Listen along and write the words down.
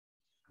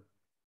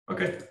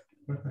Okay,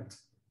 perfect.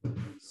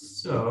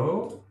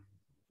 So,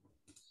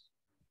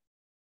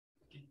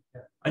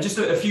 just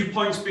a few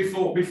points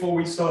before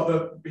we start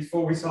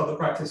the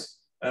practice.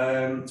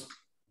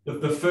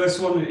 The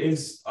first one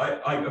is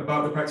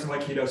about the practice of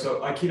Aikido. So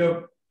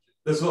Aikido,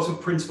 there's lots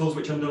of principles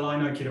which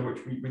underline Aikido,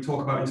 which we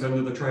talk about in terms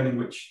of the training,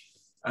 which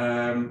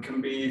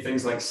can be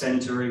things like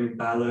centering,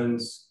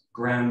 balance,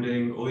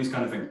 grounding, all these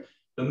kind of things.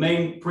 The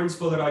main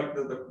principle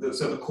that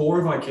so the core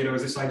of Aikido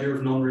is this idea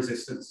of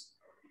non-resistance,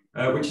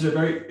 which is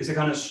it's a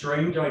kind of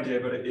strange idea,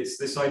 but it's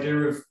this idea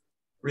of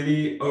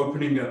really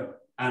opening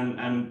up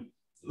and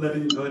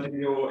letting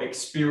your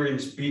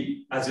experience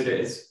be as it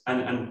is,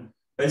 and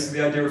basically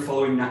the idea of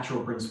following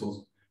natural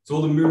principles. So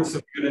all the movements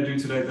that we're going to do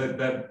today,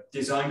 they're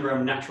designed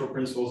around natural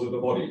principles of the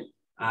body,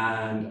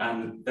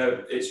 and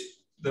it's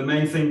the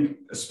main thing,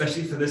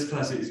 especially for this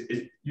class, is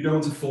you don't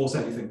want to force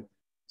anything.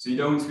 So you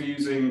don't want to be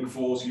using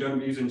force, you don't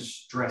want to be using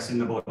stress in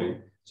the body.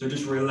 So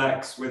just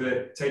relax with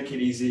it, take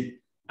it easy,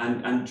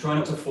 and try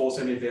not to force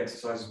any of the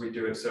exercises we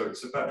do it. So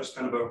it's about just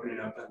kind of opening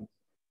up and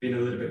being a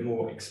little bit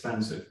more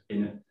expansive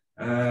in it.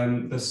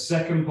 The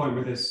second point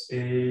with this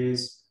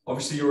is,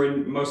 obviously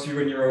most of you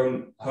are in your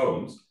own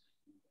homes.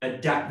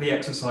 Adapt the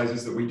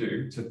exercises that we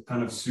do to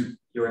kind of suit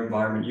your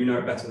environment. You know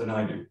it better than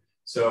I do.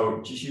 So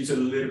just use a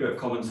little bit of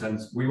common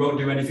sense. We won't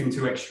do anything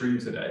too extreme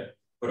today,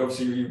 but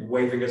obviously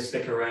waving a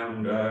stick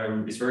around,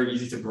 it's very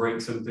easy to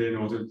break something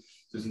or do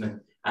something.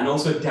 And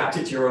also adapt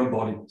it to your own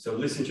body. So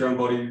listen to your own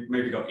body.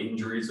 Maybe got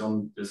injuries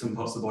on some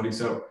parts of the body.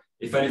 So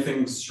if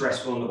anything's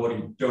stressful on the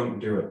body, don't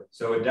do it.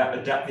 So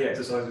adapt the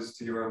exercises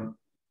to your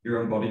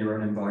own body, your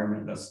own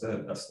environment. That's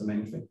the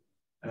main thing.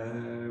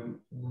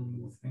 One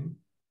more thing.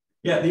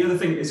 Yeah, the other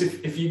thing is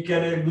if you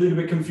get a little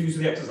bit confused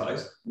with the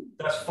exercise,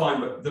 that's fine.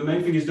 But the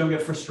main thing is don't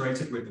get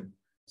frustrated with them.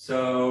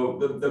 So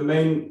the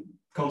main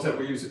concept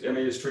we use,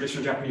 it's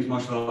traditional Japanese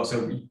martial arts.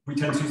 So we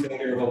tend to use the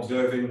idea of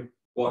observing,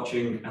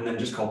 watching, and then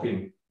just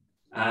copying.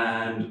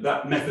 And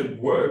that method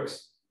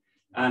works.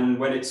 And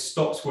when it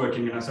stops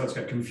working and I start to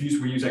get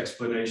confused, we use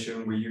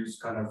explanation, we use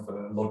kind of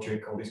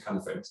logic, all these kind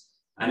of things.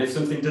 And if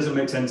something doesn't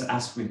make sense,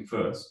 ask me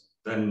first.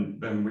 Then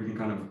we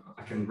can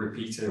I can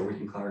repeat it or we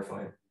can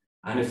clarify it.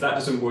 And if that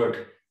doesn't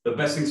work, the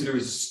best thing to do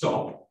is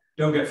stop.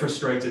 Don't get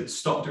frustrated.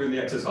 Stop doing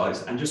the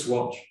exercise and just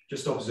watch,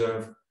 just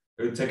observe.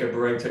 Take a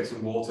break, take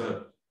some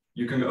water.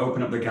 You can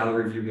open up the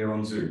gallery view here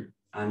on Zoom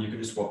and you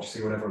can just watch,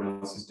 see what everyone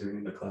else is doing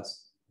in the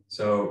class.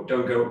 So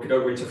don't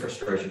go into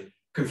frustration.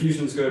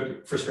 Confusion's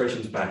good,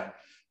 frustration's bad.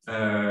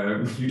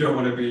 You don't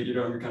want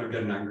to kind of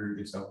getting angry with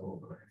yourself all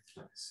the way.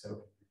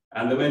 So,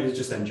 and the main is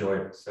just enjoy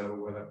it.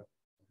 So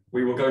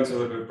we will go into a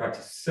little bit of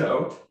practice.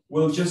 So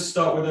we'll just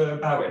start with a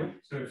bow in.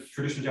 So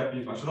traditional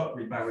Japanese martial art,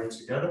 we bow in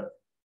together.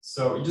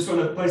 So you just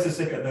want to place the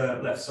stick at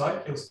the left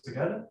side, heels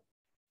together.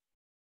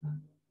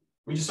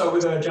 We just start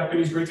with a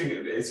Japanese greeting.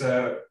 It's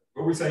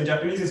what we say in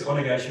Japanese is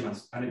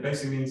onegaishimasu, and it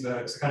basically means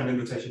it's a kind of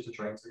invitation to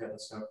train together.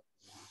 So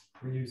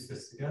we use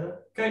this together.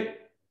 Okay,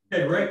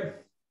 great.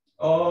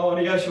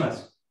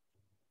 Onegaishimasu.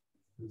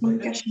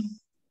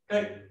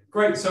 Okay,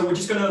 great. So we're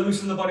just going to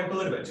loosen the body up a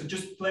little bit. So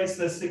just place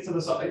the stick to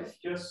the side,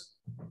 just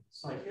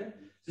side here.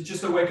 So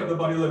just to wake up the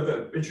body a little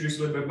bit, introduce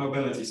a little bit of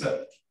mobility.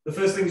 So the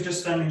first thing is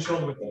just standing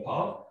shoulder width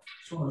apart.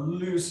 Just want to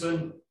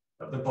loosen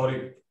up the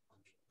body.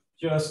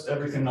 Just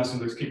everything nice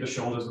and loose. Keep the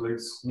shoulders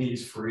loose,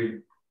 knees free.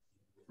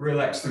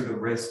 Relax through the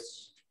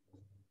wrists.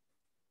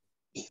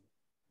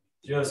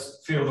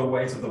 Just feel the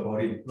weight of the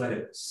body. Let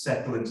it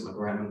settle into the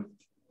ground.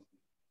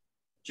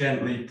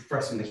 Gently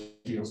pressing the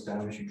heels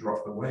down as you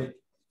drop the weight.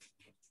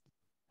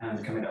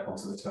 And coming up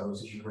onto the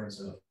toes as you raise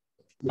it up.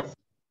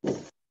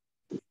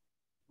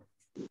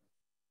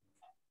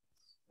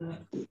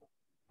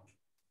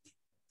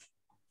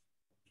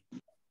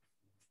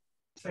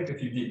 Take a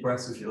few deep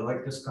breaths if you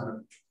like, just kind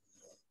of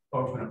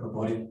open up the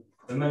body.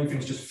 The main thing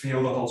is just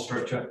feel the whole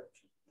structure.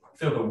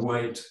 Feel the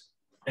weight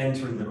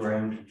entering the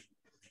ground.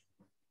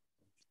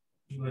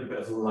 A little bit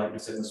of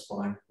lightness in the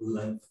spine,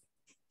 length.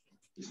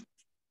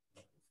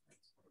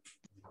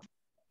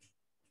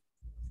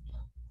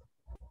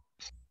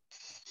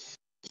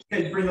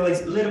 Okay, bring the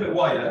legs a little bit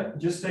wider,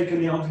 just taking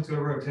the arms into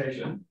a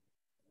rotation.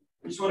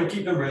 You just want to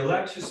keep them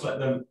relaxed, just let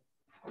them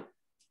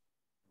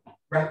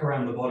wrap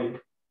around the body.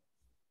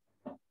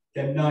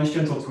 Get a nice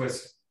gentle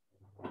twist.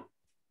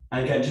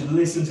 And again, just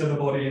listen to the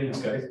body in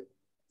this case.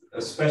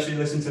 Especially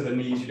listen to the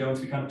knees. You don't want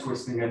to be kind of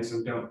twisting against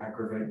them, don't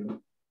aggravate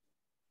them.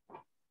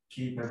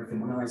 Keep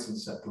everything nice and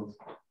settled.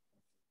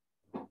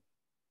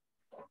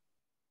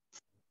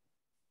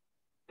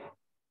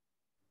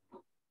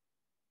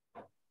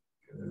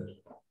 Good.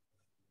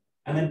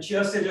 And then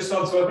just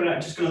start to open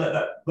out. Just going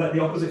to let the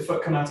opposite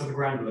foot come out of the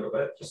ground a little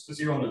bit, just as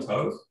you're on the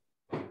toes.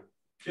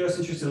 Just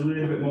introduce a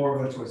little bit more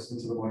of a twist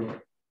into the body.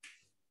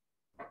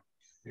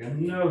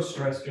 Again, no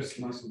stress, just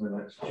nice and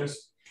relaxed.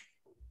 Just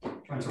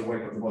trying to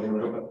wake up the body a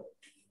little bit.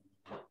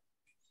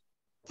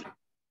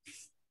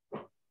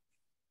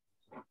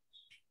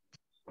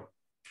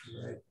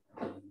 Great.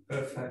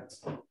 Perfect.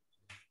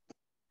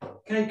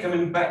 Okay,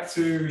 coming back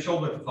to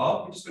shoulder width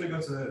apart. I'm just going to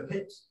go to the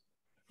hips.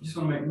 You just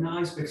want to make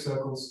nice big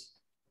circles.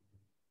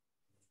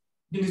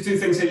 You can do two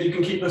things here. You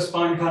can keep the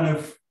spine kind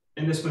of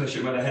in this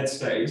position where the head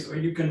stays, or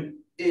you can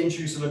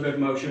introduce a little bit of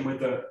motion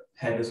with the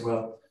head as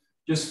well.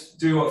 Just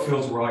do what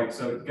feels right.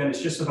 So again,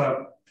 it's just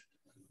about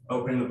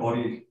opening the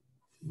body,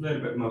 a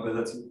little bit of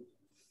mobility,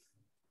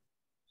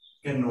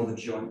 getting all the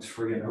joints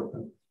free and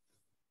open.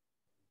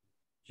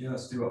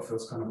 Just do what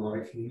feels kind of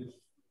right for you.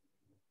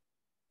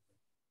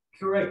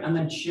 Great, and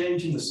then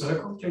changing the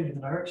circle, changing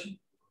the direction.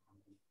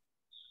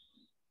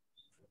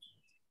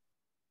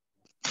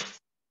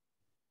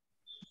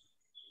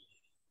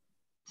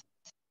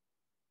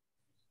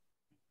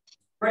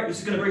 Right, we're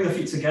just going to bring the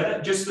feet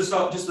together. Just to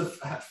start, just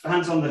the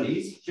hands on the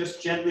knees,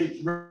 just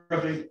gently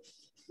rubbing,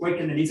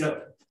 waking the knees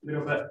up a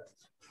little bit,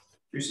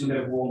 producing a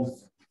bit of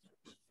warmth.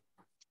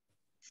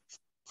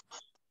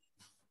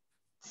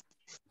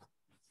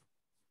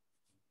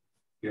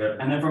 Good,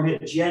 and then from here,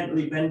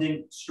 gently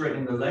bending,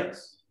 straightening the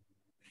legs.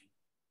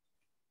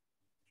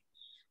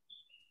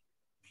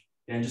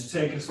 And just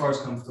take it as far as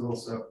comfortable,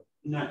 so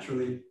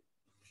naturally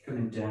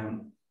coming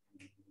down,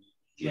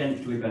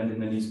 gently bending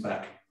the knees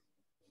back.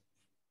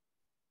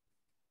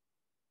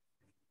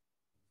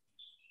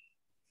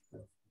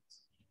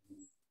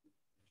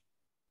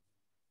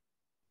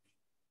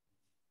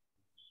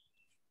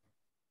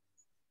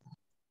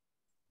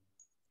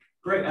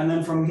 Great, and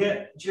then from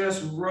here,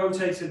 just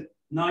rotate it,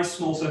 nice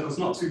small circles,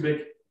 not too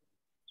big.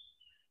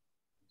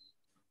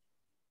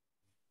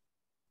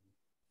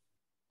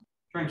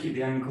 Try and keep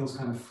the ankles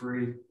kind of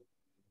free.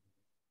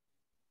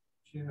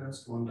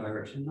 Just one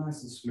direction,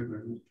 nice and smooth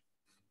movement.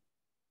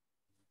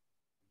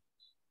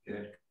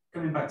 Good.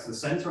 Coming back to the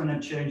center and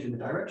then changing the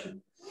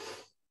direction.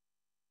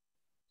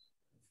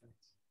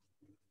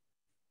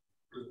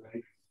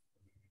 Great.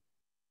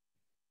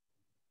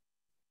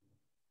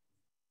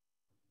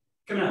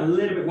 Coming out a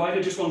little bit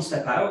wider, just one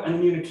step out, and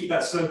then you're going to keep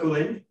that circle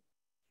in.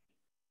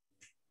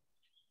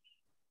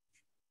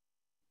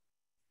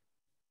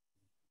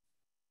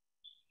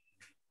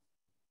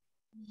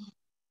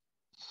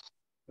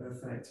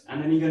 Perfect.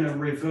 And then you're going to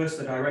reverse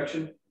the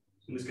direction.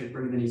 In this case,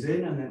 bring the knees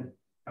in and then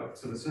out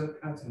to the circle,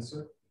 out to the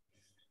circle.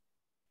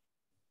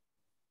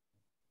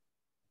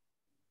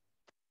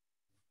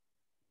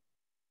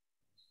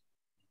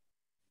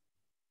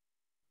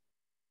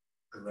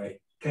 Great.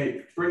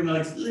 Okay, bring the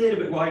legs a little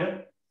bit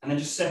wider and then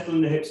just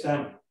settling the hips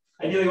down.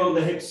 Ideally, you want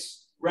the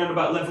hips round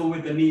about level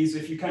with the knees.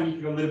 If you can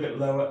go a little bit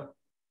lower.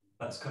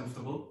 That's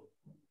comfortable.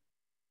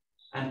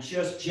 And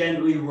just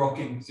gently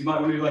rocking. So you might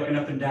want to do like an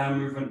up and down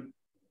movement.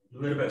 A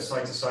little bit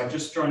side to side,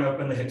 just trying to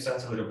open the hips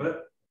out a little bit.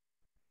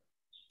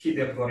 Keep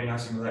the upper body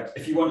nice and relaxed.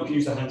 If you want, you can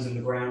use the hands in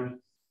the ground.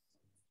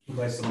 You can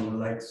place them on the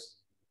legs,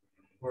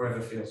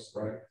 wherever feels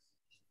right.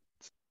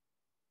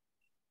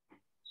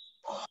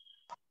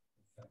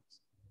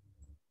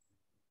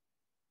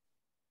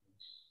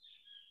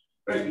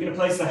 Right, you're going to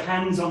place the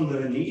hands on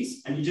the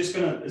knees, and you're just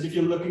going to, as if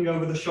you're looking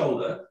over the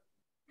shoulder,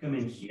 come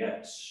in here,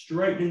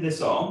 straightening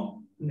this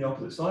arm on the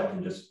opposite side,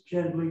 and just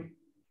gently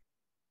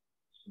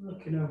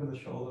looking over the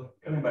shoulder,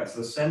 coming back to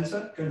the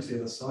center, going to the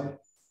other side.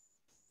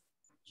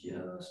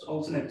 Just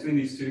alternate between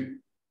these two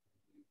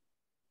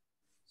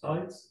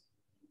sides.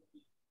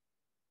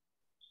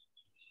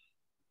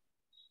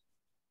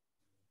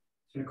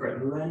 It's going to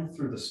create length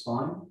through the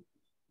spine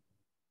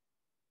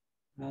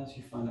as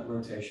you find that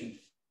rotation.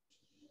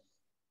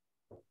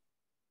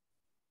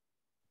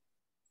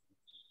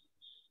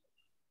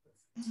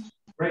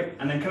 Great,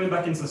 and then coming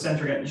back into the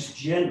center again, just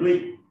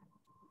gently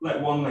let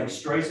one leg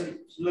straighten,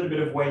 a little bit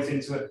of weight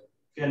into it.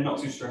 Again, not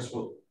too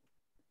stressful.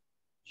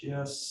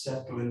 Just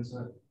settle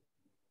into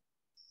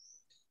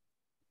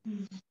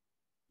it.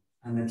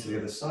 And then to the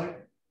other side.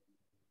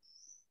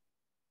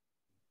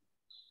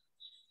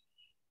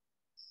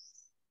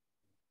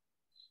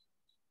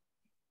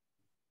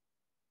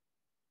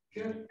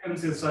 Good, come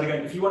to the other side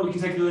again. If you want, you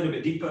can take it a little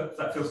bit deeper, if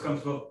that feels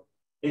comfortable.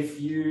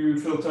 If you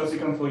feel totally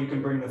comfortable, you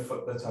can bring the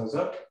toes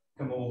up,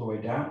 come all the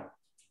way down.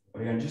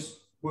 But again, just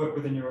work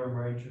within your own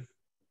range of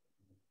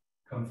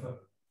comfort.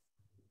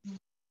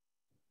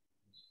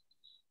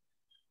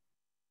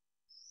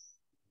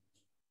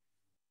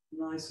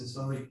 Nice and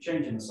slowly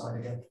changing the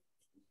side again.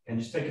 And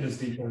just take it as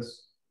deep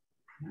as.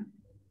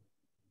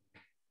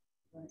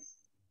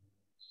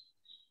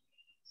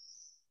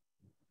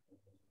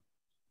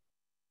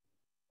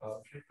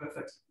 Okay,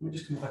 perfect. We're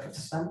just coming back up to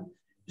stand.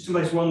 Just to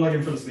place one leg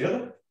in front of the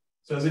other.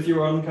 So as if you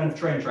were on kind of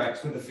train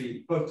tracks with the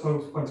feet, both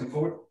toes pointing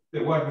forward, a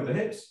bit wide with the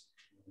hips.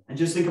 And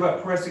just think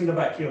about pressing the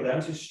back heel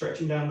down, so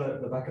stretching down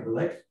the back of the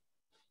leg.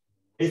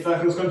 If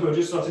that feels comfortable,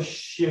 just start to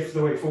shift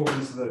the weight forward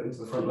into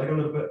the front leg a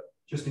little bit.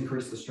 Just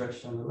increase the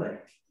stretch down the leg.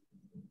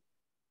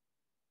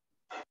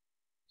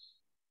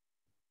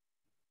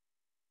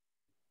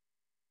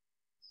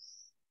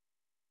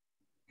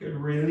 Good,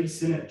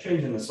 releasing it,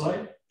 changing the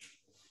side.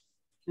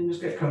 And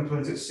just get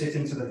comfortable as it sits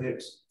into the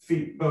hips.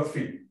 Both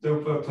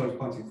toes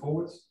pointing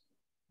forwards.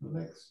 The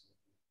legs.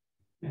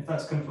 And if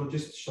that's comfortable,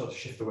 just start to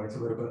shift the weight a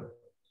little bit.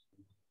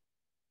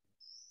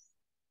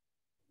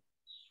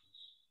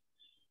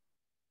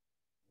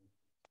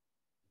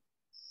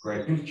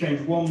 Great, going to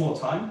change one more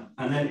time.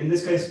 And then in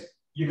this case,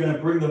 you're going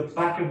to bring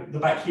the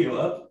back heel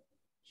up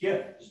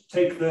here.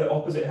 Take the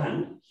opposite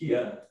hand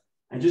here,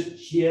 and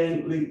just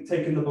gently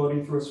taking the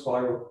body through a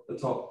spiral at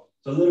the top.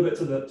 So a little bit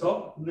to the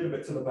top, a little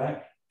bit to the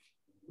back,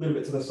 a little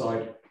bit to the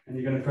side, and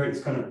you're going to create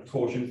this kind of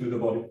torsion through the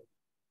body.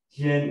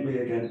 Gently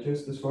again,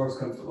 just as far as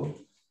comfortable.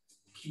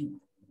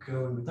 Keep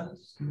going with that.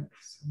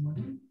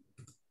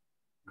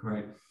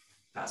 Great.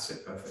 That's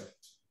it. Perfect.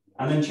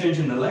 And then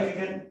changing the leg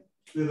again.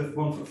 Do the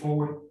 1 foot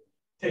forward.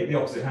 Take the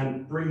opposite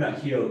hand. Bring that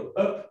heel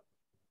up.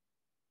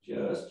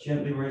 Just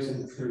gently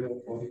raising it through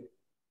the body.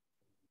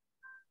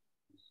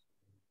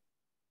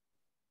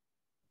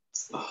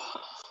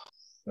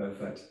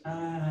 Perfect.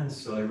 And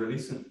slowly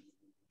releasing.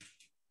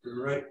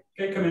 Great.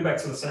 Okay, coming back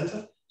to the center.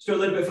 Let's do a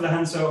little bit for the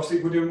hands. So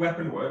obviously we're doing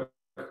weapon work.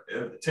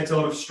 It takes a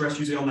lot of stress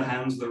usually on the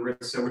hands, the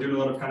wrists. So we're doing a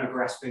lot of kind of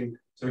grasping.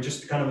 So we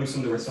just kind of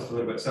loosen the wrists up a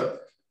little bit. So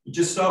you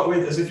just start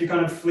with, as if you're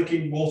kind of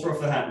flicking water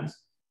off the hands.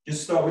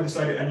 Just start with this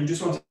idea, and you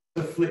just want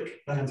to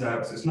flick the hands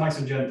out. So it's nice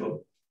and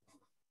gentle.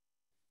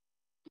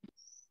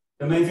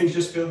 The main thing is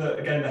just feel that,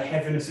 again, the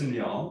heaviness in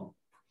the arm.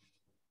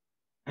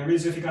 And really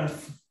as if you're kind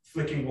of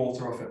flicking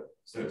water off it.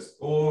 So it's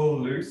all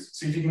loose.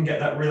 See if you can get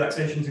that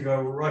relaxation to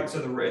go right to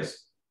the wrist,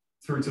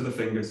 through to the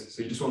fingers.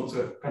 So you just want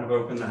to kind of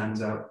open the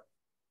hands out.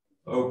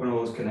 Open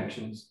all those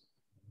connections.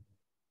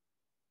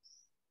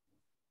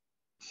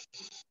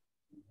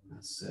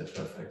 That's it,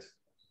 perfect.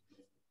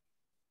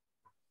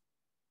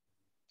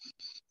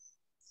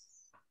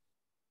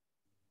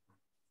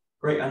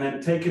 Great, and then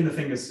taking the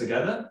fingers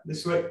together,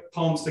 this way,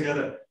 palms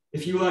together.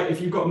 If you like, if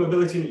you've got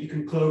mobility, you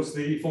can close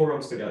the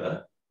forearms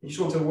together. You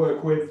just want to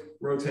work with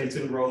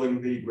rotating,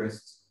 rolling the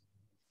wrists.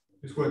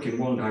 Just work in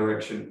one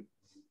direction.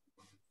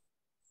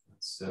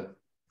 That's it.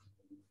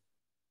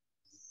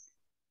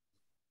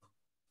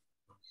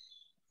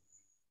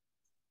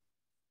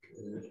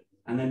 Good.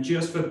 And then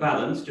just for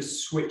balance,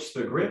 just switch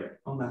the grip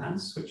on the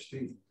hands, switch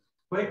the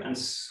weight and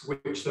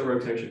switch the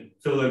rotation.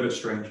 Feel a little bit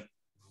strange.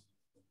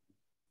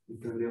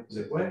 Go the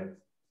opposite way.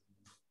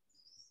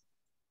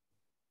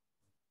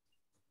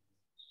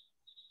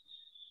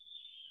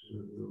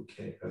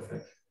 Okay,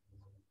 perfect.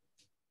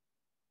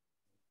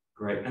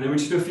 Great. And then we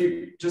just do a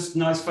few, just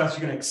nice fast,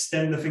 you're going to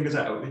extend the fingers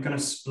out. You're kind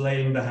of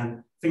splaying the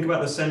hand. Think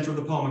about the center of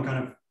the palm and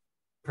kind of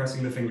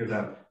pressing the fingers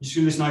out. You just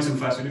do this nice and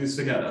fast. We do this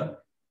together.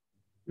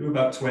 Do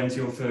about 20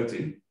 or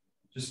 30.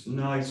 Just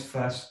nice,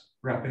 fast,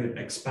 rapid,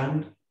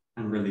 expand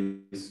and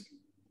release.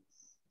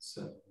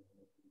 So,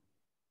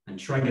 and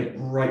try and get it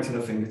right to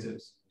the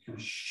fingertips. Kind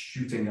of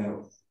shooting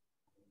out.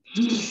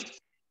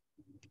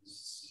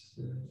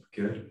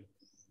 Good.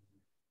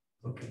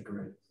 Okay,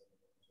 great.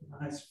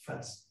 Nice,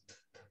 fast.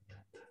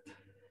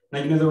 Now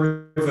you know the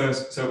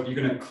reverse. So you're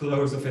going to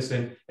close the fist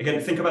in. Again,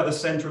 think about the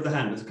center of the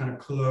hand as kind of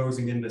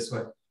closing in this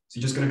way. So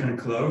you're just going to kind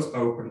of close,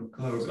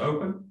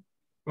 open.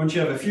 Once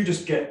you have, if you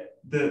just get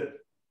the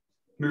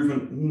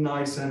movement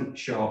nice and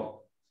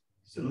sharp,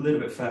 it's a little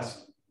bit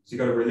fast. So you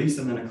got to release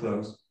and then a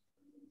close.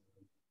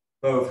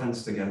 Both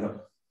hands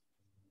together.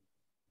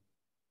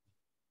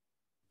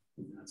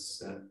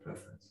 That's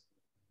perfect.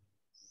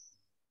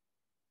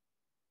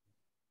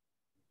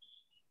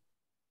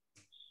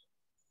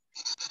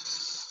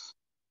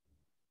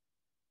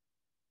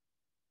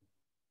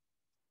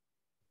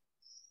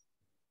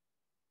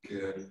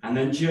 Good. And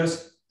then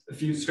just a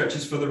few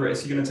stretches for the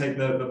wrist. You're going to take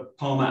the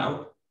palm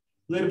out.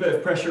 A little bit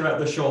of pressure at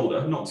the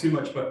shoulder, not too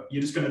much, but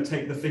you're just going to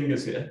take the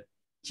fingers here.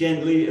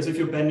 Gently, as if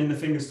you're bending the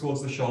fingers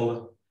towards the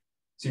shoulder.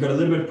 So you've got a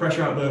little bit of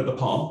pressure out the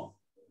palm,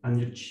 and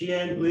you're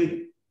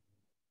gently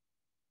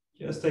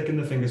just taking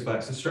the fingers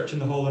back. So stretching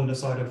the whole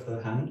underside of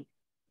the hand.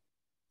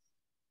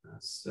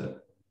 That's it.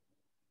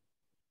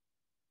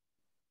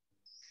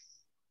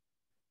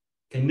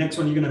 Okay, next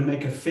one, you're going to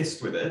make a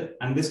fist with it.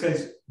 And this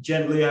goes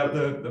gently out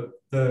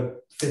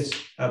the fist,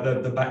 out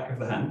the back of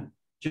the hand.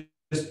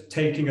 Just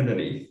taking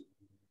underneath.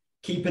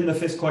 Keeping the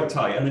fist quite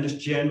tight. And then just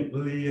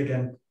gently,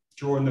 again,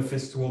 drawing the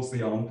fist towards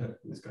the armpit.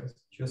 In this case,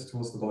 just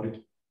towards the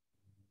body.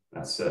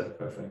 That's it.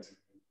 Perfect.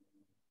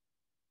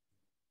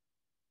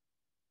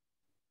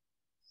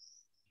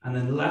 And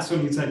then the last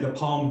one, you take the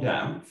palm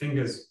down,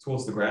 fingers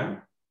towards the ground.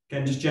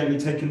 Again, just gently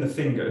taking the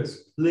fingers,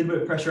 a little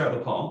bit of pressure out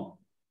the palm.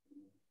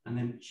 And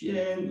then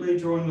gently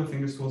drawing the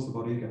fingers towards the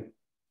body again.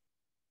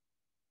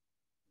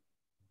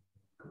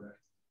 Correct.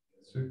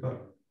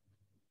 Super.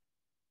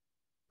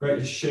 Great,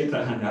 just shake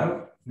that hand out.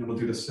 And then we'll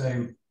do the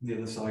same on the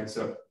other side.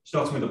 So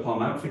starting with the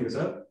palm out, fingers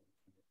up.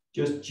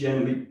 Just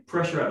gently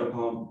pressure out the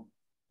palm,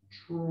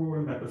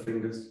 drawing back the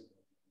fingers.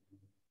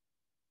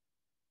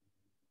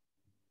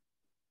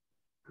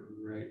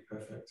 Great,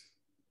 perfect.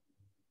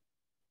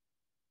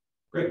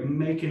 Great,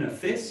 making a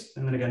fist.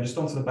 And then again, just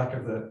onto the back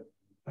of the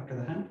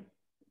hand.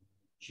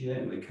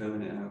 Gently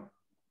curling it out.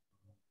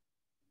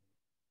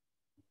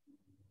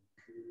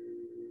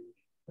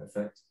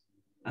 Perfect.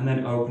 And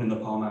then opening the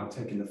palm out,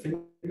 taking the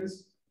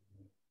fingers.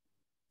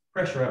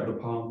 Pressure out of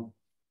the palm,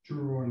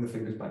 drawing the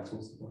fingers back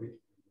towards the body.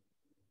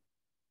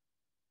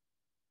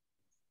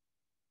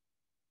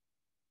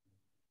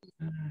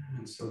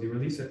 And slowly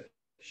release it,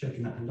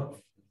 shaking that hand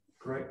off.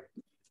 Great.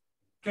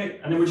 Okay,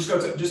 and then we just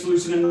go to just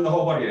loosening the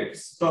whole body,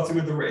 starting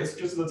with the wrist,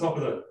 just at the top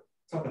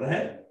of the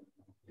head.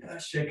 Yeah,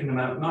 shaking them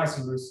out, nice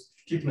and loose,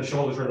 keeping the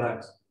shoulders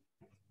relaxed,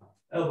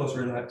 elbows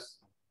relaxed.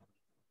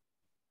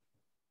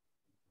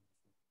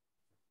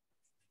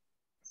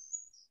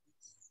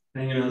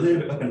 Then you're a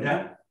little bit up and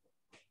down.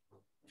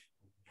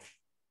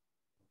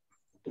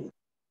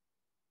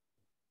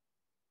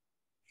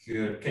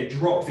 Good. Okay,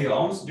 drop the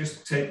arms.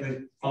 Just take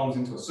the arms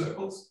into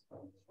circles.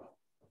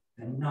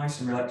 And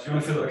nice and relaxed. You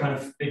want to feel like kind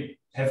of big,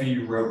 heavy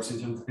ropes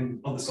on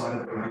the side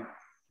of the body.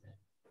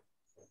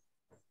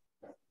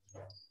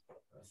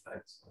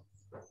 Perfect.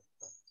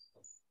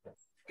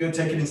 Good.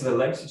 Take it into the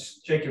legs.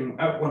 Just shake them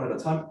out one at a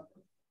time.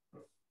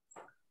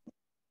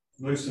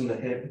 Loosen the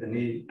hip, the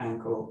knee,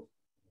 ankle.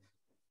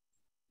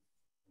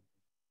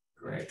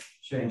 Great.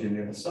 Changing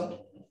the other side.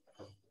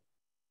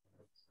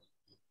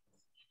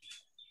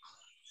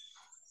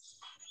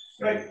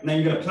 Right, now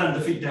you're going to plant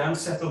the feet down,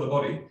 settle the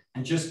body,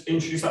 and just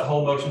introduce that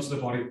whole motion to the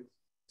body.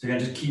 So again,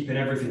 just keeping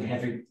everything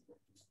heavy.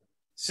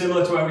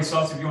 Similar to where we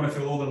started, if you want to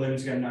feel all the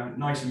limbs again now,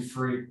 nice and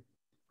free,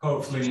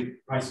 hopefully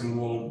nice and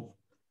warm.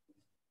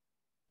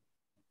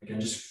 Again,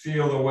 just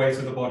feel the weight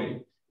of the body.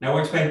 Now I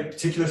want to pay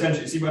particular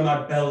attention. You see where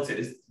my belt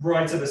is,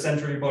 right at the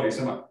center of your body.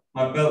 So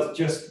my belt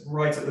just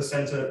right at the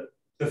center,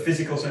 the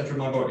physical center of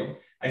my body.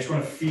 I just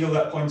want to feel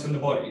that point in the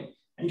body.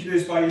 And you can do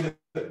this by either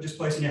just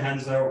placing your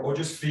hands there or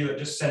just feel it,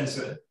 just sense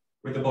it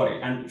with the body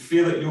and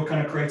feel that you're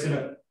kind of creating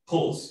a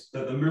pulse,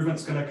 that the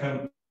movement's going to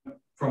come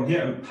from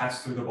here and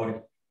pass through the body.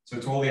 So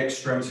to all the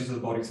extremities of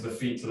the body, to the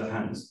feet, to the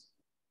hands,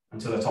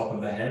 and to the top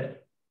of the head.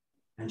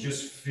 And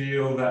just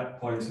feel that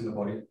point in the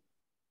body.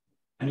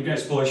 And you can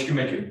explore, you can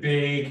make it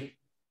big,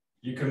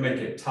 you can make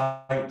it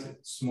tight,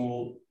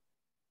 small.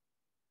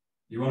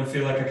 You want to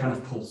feel like a kind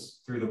of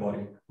pulse through the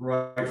body,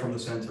 right from the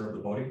center of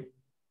the body.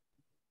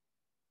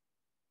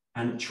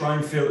 And try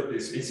and feel,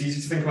 it's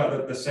easy to think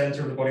about the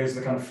center of the body as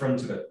the kind of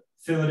front of it.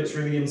 Feel that it's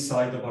really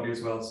inside the body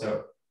as well.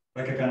 So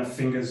like a kind of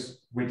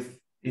fingers width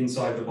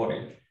inside the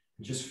body.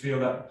 Just feel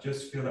that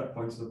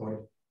point of the body.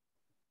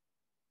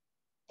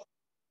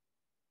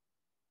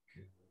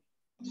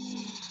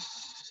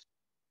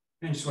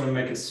 And just want to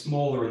make it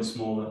smaller and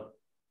smaller.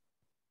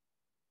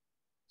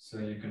 So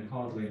you can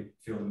hardly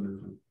feel the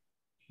movement.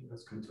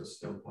 Let's come to a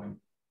still point.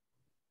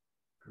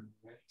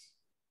 Great.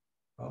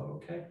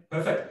 Okay,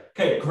 perfect.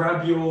 Okay,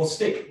 grab your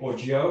stick or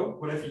jo,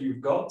 whatever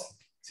you've got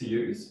to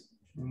use.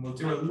 And we'll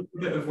do a little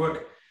bit of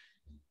work.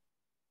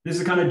 This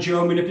is a kind of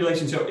jo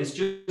manipulation. So it's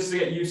just to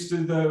get used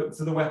to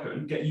the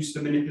weapon, get used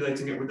to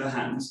manipulating it with the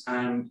hands.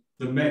 And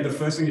the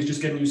first thing is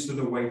just getting used to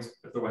the weight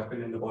of the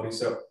weapon in the body.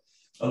 So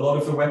a lot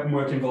of the weapon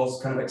work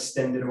involves kind of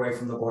extending away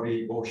from the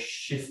body or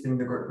shifting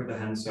the grip with the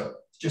hands. So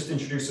just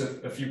introduce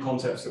a few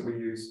concepts that we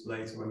use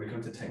later when we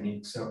come to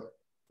technique. So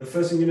the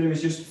first thing you're going to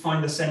do is just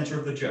find the center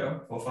of the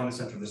jo, or find the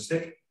center of the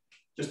stick,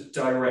 just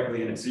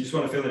directly in it. So you just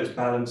want to feel that it's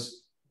balanced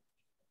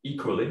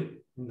equally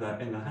in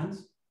the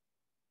hands.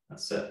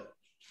 That's it.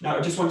 Now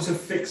I just want you to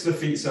fix the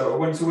feet. So I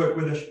want you to work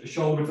with a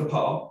shoulder width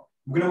apart.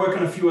 We're going to work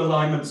on a few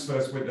alignments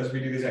first as we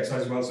do this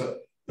exercise as well. So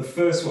the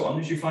first one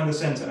is you find the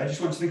center. I just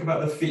want you to think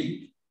about the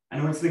feet,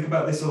 and I want you to think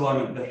about this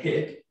alignment, the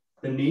hip,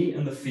 the knee,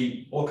 and the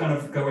feet, all kind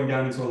of going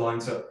down into a line.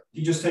 So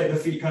you just take the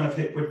feet kind of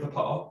hip width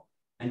apart,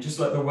 and just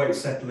let the weight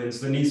settle in.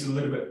 So the knees are a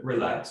little bit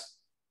relaxed.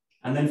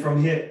 And then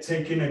from here,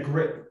 taking a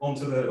grip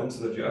onto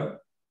the jo.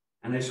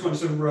 And I just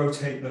want you to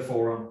rotate the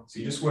forearm. So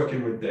you're just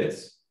working with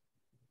this.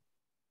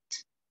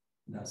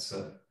 That's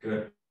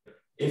good.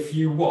 If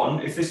you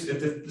want, if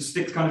the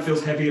stick kind of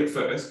feels heavy at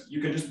first,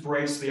 you can just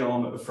brace the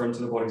arm at the front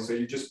of the body. So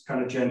you just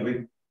kind of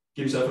gently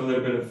give yourself a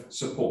little bit of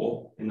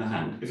support in the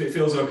hand. If it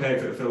feels okay,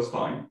 if it feels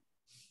fine,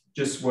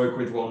 just work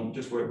with one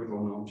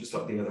arm, just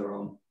let the other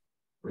arm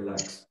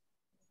relax.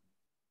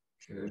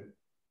 Good.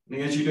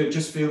 And as you do it,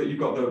 just feel that you've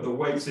got the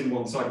weights in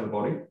one side of the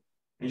body. And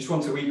you just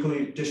want to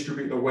equally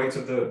distribute the weight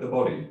of the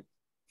body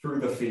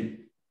through the feet.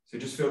 So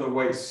just feel the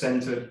weight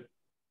centered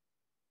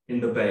in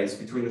the base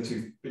between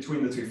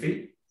the two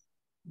feet.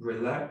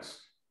 Relaxed.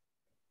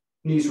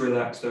 Knees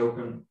relaxed,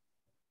 open.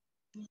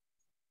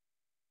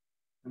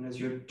 And as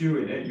you're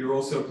doing it, you're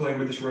also playing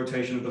with this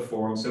rotation of the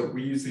forearm. So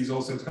we use these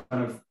also to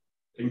kind of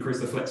increase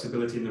the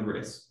flexibility in the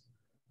wrist.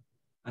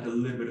 Add a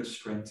little bit of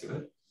strength to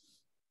it.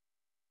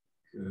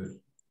 Good.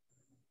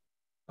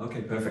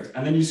 Okay, perfect.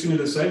 And then you're just going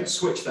to do the same.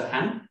 Switch the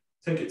hand.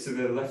 Take it to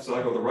the left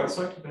side or the right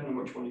side, depending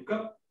on which one you've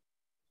got.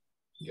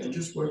 Again,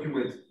 just working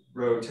with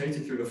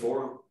rotating through the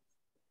forearm.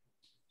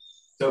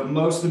 So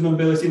most of the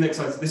mobility in the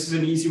exercise, this is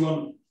an easy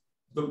one.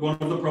 But one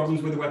of the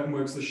problems with the weapon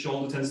work is the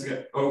shoulder tends to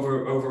get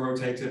over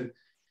rotated.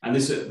 And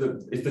this,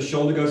 if the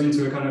shoulder goes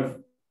into a kind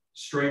of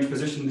strange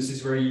position, this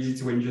is very easy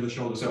to injure the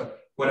shoulder. So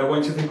what I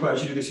want you to think about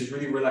as you do this is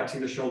really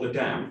relaxing the shoulder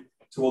down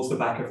towards the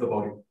back of the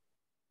body.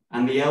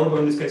 And the elbow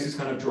in this case is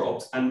kind of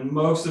dropped. And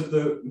most of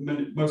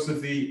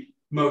the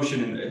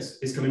motion in this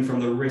is coming from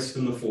the wrist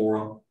and the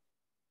forearm.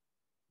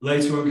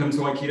 Later when we come to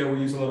Aikido,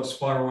 we use a lot of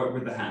spiral work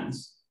with the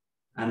hands.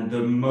 And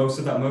most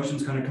of that motion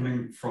is kind of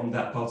coming from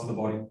that part of the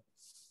body.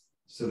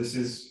 So this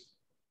is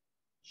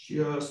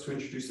just to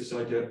introduce this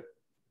idea.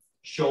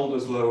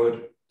 shoulders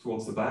lowered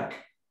towards the back,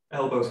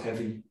 elbows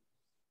heavy,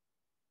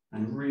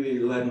 and really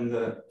letting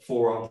the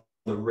forearm,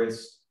 the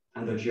wrist,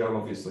 and the 𝗄𝗵𝗽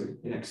obviously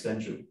in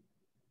extension.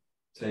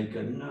 Take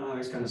a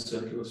nice kind of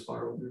circular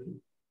spiral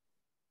movement.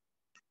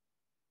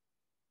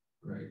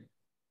 Great.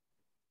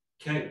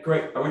 Okay,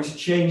 great. I want you to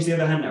change the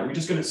other hand now. We're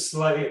just going to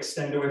slightly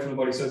extend away from the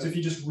body. So as if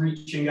you're just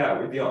reaching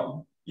out with the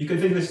arm. You can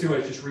think of this two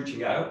ways, just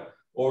reaching out,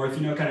 or if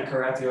you know kind of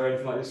karate or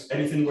anything like this,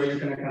 anything where you're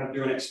going to kind of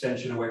do an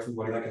extension away from the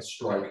body, like a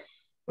strike.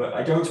 But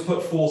I don't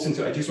put force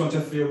into it. I just want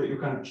to feel that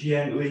you're kind of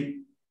gently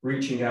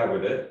reaching out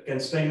with it. Again,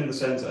 staying in the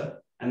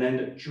center, and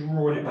then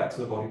drawing it back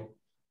to the body.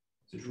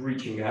 So just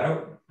reaching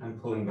out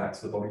and pulling back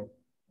to the body.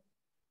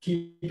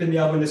 Keeping the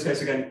elbow in this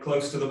case, again,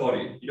 close to the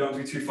body. You don't have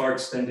to be too far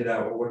extended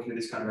out or working in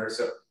this kind of area.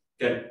 So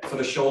again, for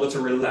the shoulder to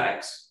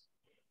relax,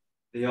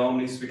 the arm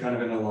needs to be kind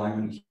of in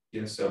alignment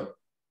here. So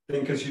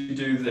think as you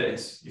do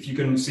this, if you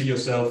can see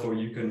yourself or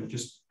you can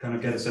just kind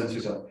of get a sense of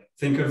yourself,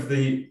 think of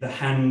the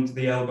hand,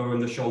 the elbow,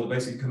 and the shoulder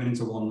basically coming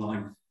into one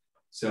line.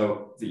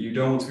 So that you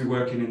don't want to be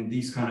working in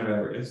these kind of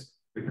areas.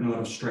 We put a lot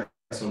of stress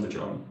on the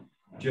joint.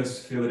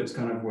 Just feel that it's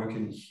kind of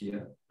working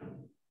here.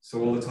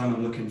 So all the time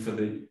I'm looking for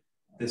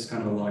this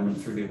kind of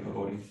alignment through the upper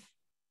body.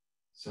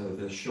 So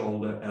the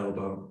shoulder,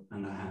 elbow,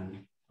 and the hand.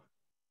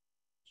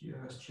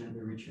 Just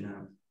gently reaching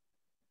out.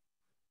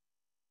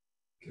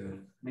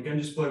 Good. And again,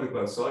 just play with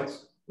both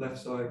sides. Left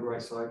side,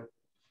 right side.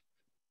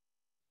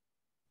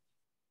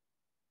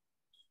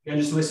 Again,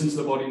 just listen to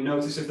the body.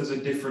 Notice if there's a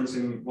difference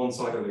in one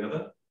side or the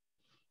other.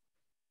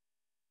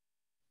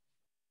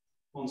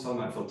 One side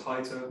might feel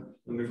tighter.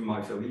 The movement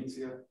might feel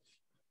easier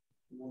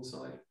on one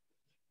side.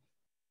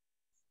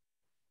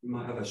 You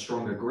might have a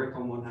stronger grip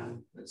on one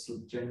hand. That's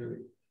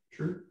generally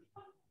true.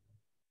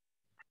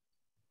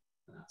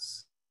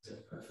 That's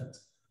it. Perfect.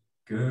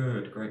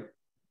 Good. Great.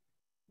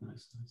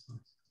 Nice, nice, nice.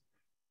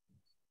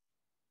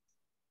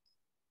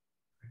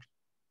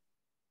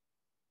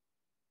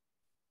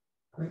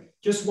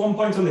 Great. Just one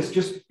point on this.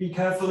 Just be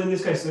careful in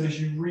this case that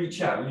as you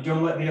reach out, you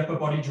don't let the upper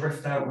body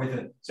drift out with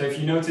it. So if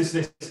you notice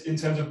this in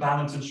terms of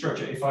balance and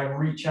structure, if I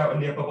reach out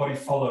and the upper body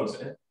follows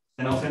it,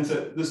 then I'll tend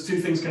to, there's two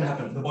things can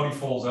happen. The body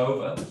falls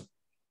over,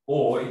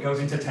 or it goes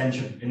into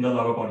tension in the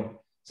lower body.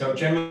 So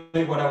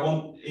generally what I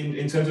want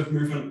in terms of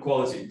movement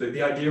quality,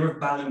 the idea of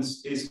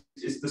balance is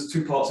there's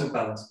two parts of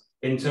balance.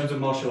 In terms of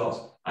martial arts,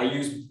 I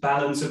use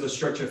balance of the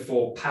structure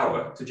for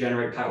power, to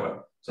generate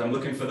power. So I'm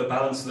looking for the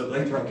balance so that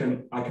later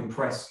I can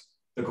press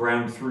the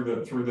ground through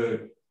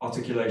the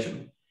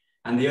articulation.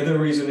 And the other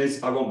reason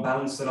is I want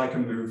balance that I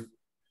can move.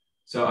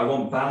 So I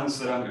want balance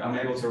that I'm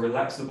able to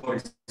relax the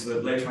body so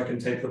that later I can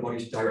take the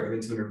body directly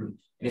into the movement.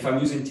 And if I'm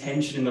using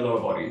tension in the lower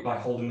body by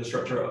holding the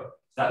structure up,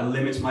 that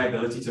limits my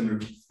ability to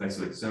move,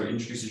 basically. So it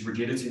introduces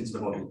rigidity into the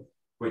body,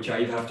 which I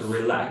either have to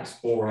relax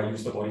or I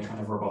use the body kind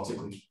of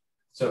robotically.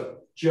 So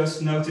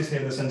just notice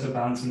here the sense of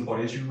balance in the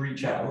body. As you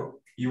reach out,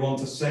 you want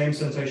the same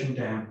sensation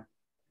down.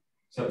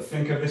 So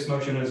think of this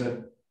motion as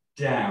a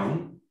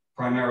down,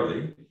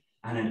 primarily,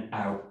 and an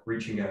out,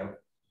 reaching out.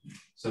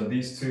 So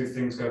these two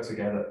things go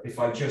together. If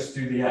I just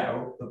do the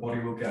out, the body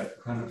will get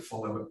kind of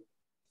follow it.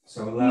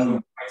 So allow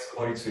the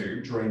body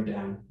to drain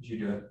down as you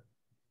do it.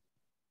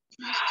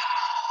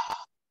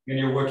 And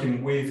you're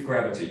working with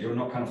gravity. You're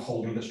not kind of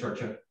holding the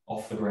structure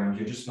off the ground.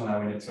 You're just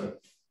allowing it to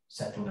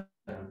settle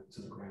down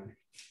to the ground.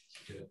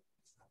 Good.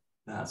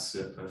 That's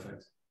it.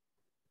 Perfect.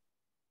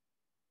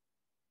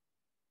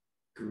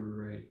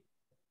 Great.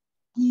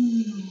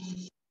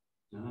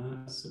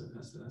 That's it.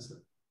 That's it. That's it.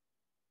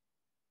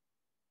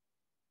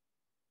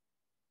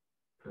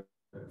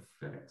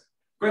 Perfect.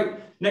 Great.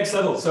 Next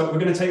level. So we're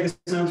going to take this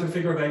down to a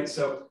figure of 8.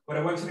 So what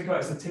I want to think about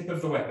is the tip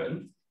of the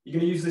weapon. You're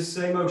going to use this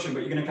same motion, but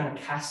you're going to kind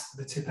of cast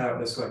the tip out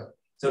this way.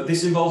 So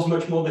this involves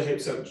much more the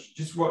hip. So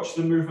just watch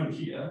the movement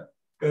here.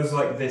 Goes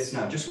like this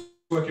now. Just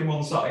working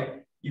one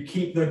side. You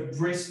keep the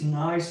wrist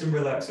nice and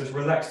relaxed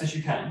as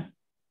you can.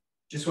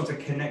 Just want to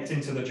connect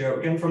into the 𝗄𝗵𝗽.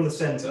 Again, from the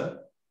center,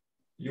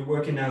 you're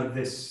working now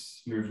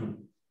this movement.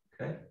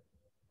 Okay?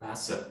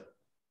 That's it.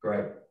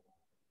 Great.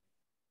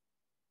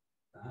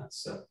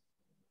 That's it.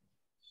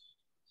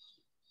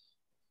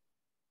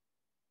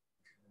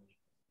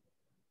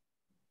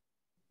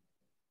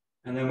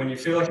 And then when you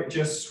feel like it,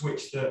 just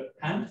switch the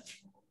hand.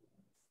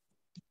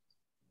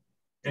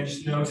 And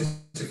just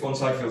notice if one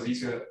side feels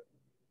easier,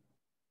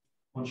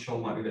 one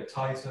shoulder might be a bit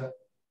tighter.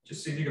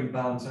 Just see if you can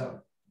balance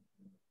out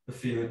the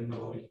feeling in the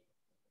body.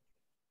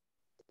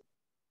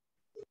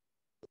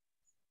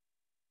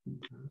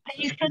 Are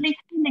you fully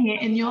spinning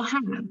it in your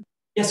hand?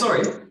 Yeah,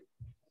 sorry.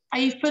 Are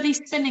you fully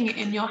spinning it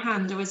in your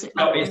hand, or is it?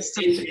 No,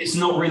 it's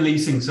not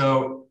releasing.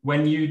 So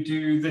when you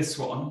do this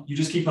one, you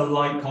just keep a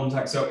light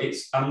contact. So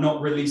I'm not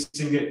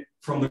releasing it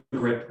from the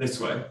grip this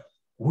way.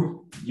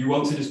 You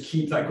want to just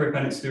keep that grip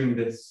and it's doing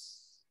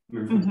this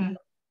movement. Mm-hmm.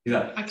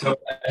 Yeah. Okay. So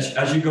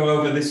as you go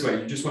over this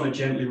way, you just want to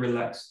gently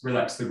relax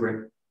the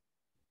grip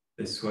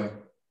this way.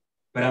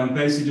 But I'm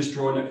basically just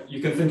drawing it.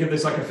 You can think of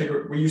this like a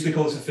figure. We usually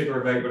call this a figure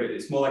of 8, but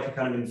it's more like a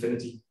kind of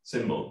infinity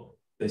symbol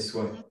this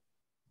way.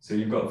 So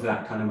you've got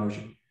that kind of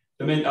motion.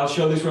 I'll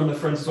show this from the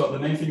front as well. The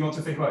main thing you want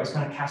to think about is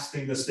kind of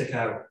casting the stick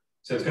out.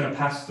 So it's going to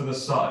pass to the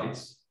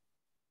sides,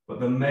 but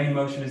the main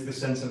motion is the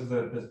sense of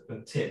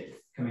the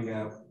tip coming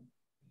out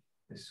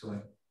this way.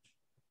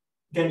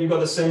 Again, you've got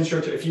the same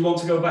structure. If you want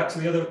to go back to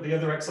the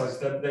other exercises,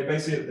 they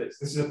basically,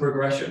 this is a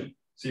progression.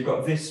 So you've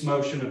got this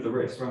motion of the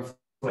wrist where I'm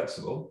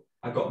flexible.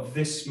 I've got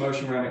this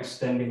motion where I'm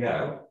extending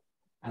out.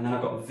 And then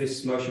I've got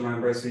this motion where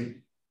I'm basically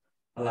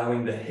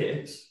allowing the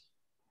hips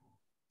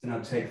to now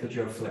take the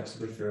jaw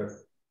flexibly through it.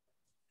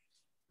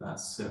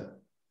 That's it.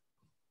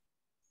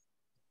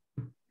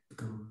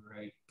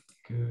 Great,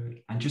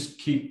 good. And just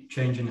keep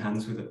changing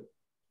hands with it.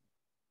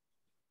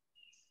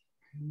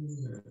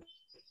 Good.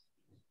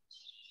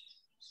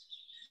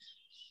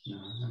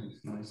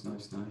 Nice.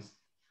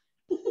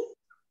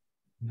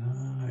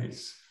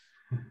 Nice.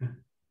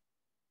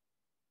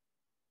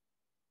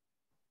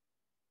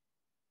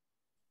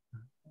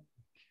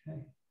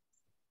 Okay.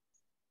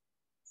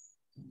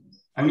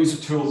 I'm going to use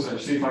some tools to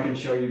see if I can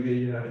show you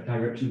the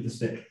direction of the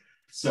stick.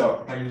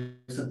 So if I use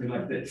something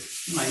like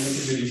this, it might make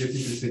it really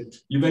difficult.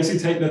 You basically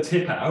take the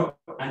tip out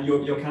and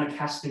you're kind of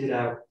casting it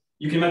out.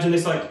 You can imagine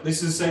this like,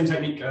 this is the same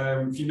technique.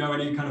 If you know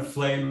any kind of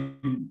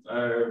flame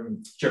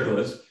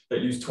jugglers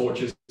that use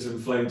torches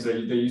and flames, they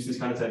use these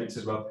kind of techniques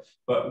as well.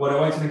 But what I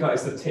want you to think about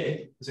is the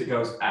tip as it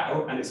goes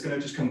out, and it's going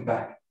to just come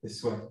back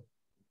this way.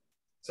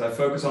 So I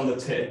focus on the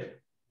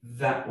tip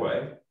that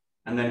way,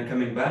 and then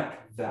coming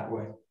back that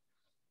way.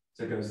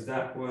 So it goes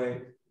that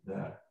way,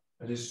 that.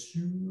 I just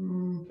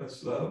super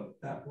slow,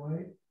 that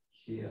way,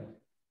 here.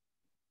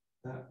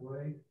 That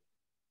way,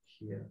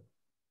 here.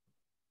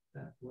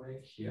 That way,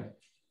 here.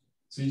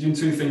 So you're doing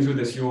two things with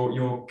this.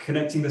 You're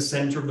connecting the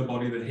center of the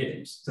body, the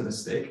hips, to the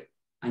stick,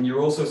 and you're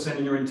also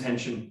sending your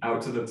intention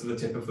out to the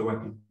tip of the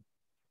weapon.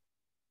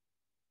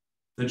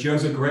 The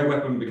𝗀's a great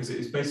weapon because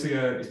it's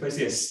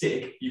basically a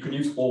stick. You can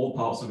use all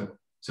parts of it.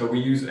 So we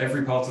use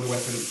every part of the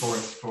weapon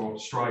for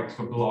strikes,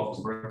 for blocks,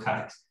 for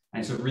attacks,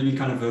 and it's a really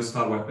kind of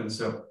versatile weapon.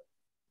 So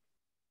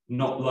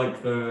not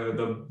like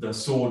the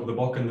sword, the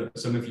𝗲𝗏𝗘𝗘 that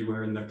some of you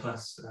were in the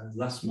class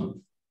last month,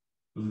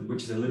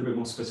 which is a little bit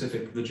more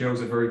specific. The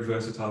𝗀's a very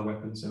versatile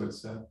weapon, so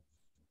it's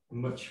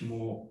much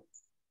more.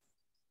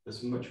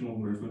 There's much more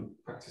movement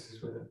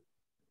practices with it.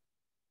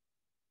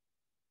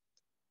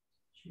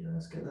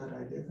 Just get that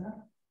idea there.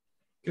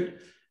 Good.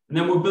 And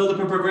then we'll build up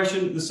a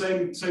progression, the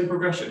same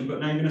progression, but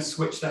now you're going to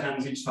switch the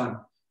hands each time.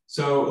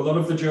 So a lot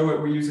of the 𝗀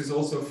work we use is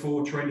also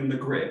for training the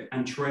grip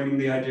and training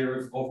the idea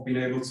of being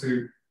able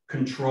to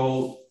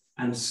control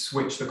and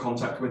switch the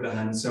contact with the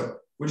hands. So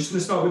we're just going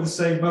to start with the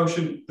same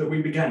motion that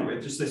we began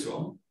with, just this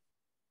one.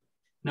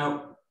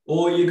 Now,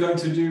 all you're going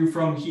to do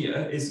from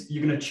here is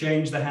you're going to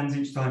change the hands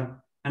each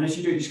time. And as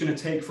you do it, you're just going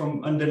to take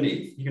from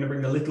underneath. You're going to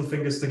bring the little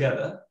fingers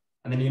together,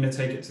 and then you're going to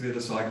take it to the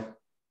other side.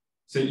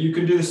 So you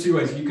can do this two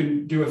ways. You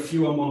can do a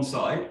few on one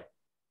side.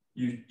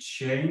 You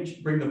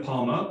change, bring the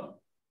palm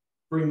up,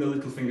 bring the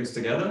little fingers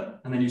together,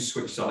 and then you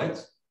switch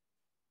sides.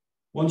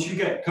 Once you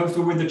get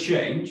comfortable with the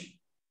change,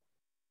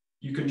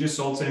 you can just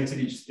alternate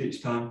it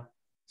each time.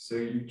 So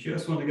you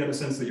just want to get a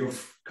sense that you're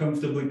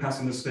comfortably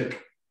passing the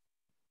stick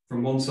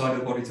from one side of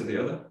the body to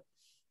the other.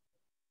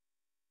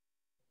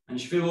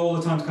 And you feel all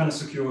the time kind of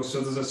secure.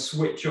 So there's a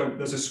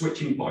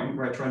switching point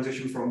where I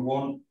transition from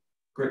one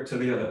grip to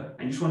the other.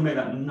 And you just want to make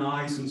that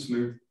nice and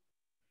smooth.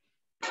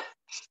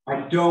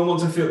 I don't want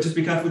to feel, just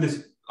be careful with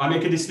this. I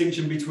make a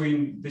distinction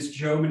between this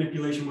𝗀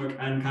manipulation work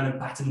and kind of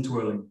baton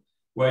twirling,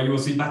 where you will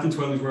see baton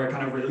twirling is where I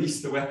kind of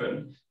release the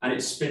weapon and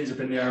it spins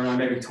up in the air and I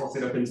maybe toss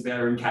it up into the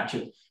air and catch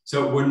it.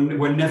 So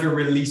we're never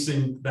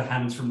releasing the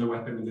hands from the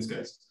weapon in this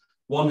case.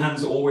 One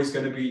hand's always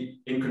going to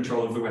be in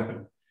control of the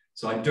weapon.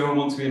 So I don't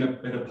want to be in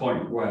a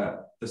point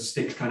where the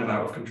stick's kind of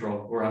out of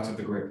control or out of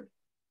the grip.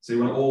 So you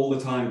want to all the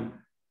time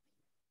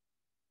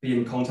be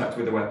in contact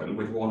with the weapon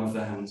with one of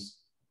the hands.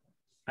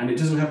 And it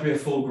doesn't have to be a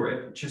full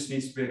grip, it just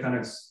needs to be a kind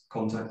of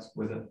contact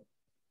with it.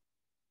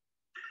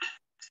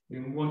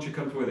 And once you're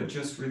comfortable with it,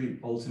 just really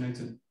alternate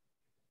it.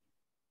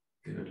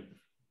 Good.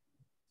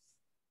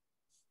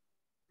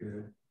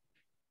 Good.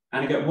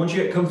 And again, once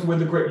you get comfortable with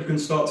the grip, you can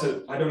start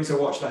to, I don't need to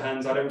watch the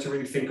hands, I don't need to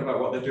really think about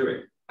what they're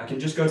doing. I can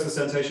just go to the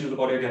sensation of the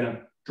body again and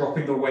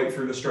dropping the weight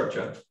through the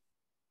structure,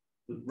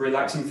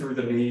 relaxing through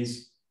the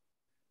knees,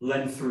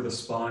 length through the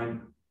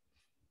spine,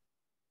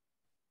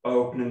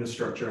 opening the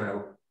structure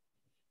out,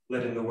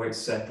 letting the weight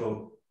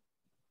settle,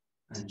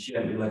 and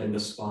gently letting the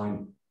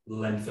spine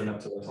lengthen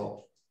up to the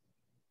top.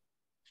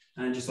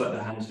 And just let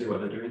the hands do what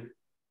they're doing.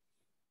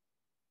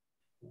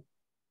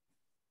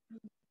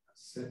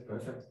 That's it,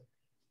 perfect.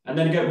 And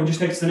then again, we'll just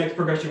take to the next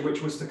progression,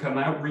 which was to come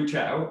out, reach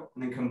out,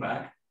 and then come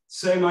back.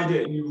 Same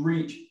idea, you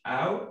reach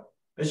out.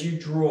 As you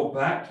draw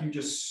back, you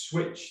just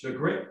switch the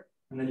grip,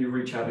 and then you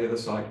reach out the other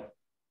side.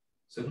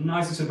 So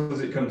nice and simple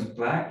as it comes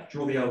back,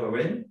 draw the elbow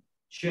in,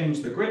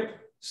 change the grip,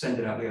 send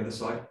it out the other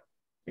side.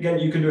 Again,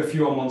 you can do a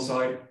few on one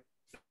side.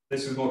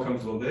 This is more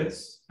comfortable,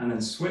 this, and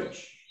then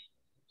switch.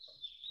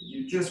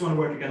 You just want to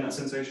work again that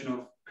sensation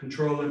of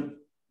controlling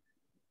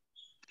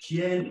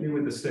gently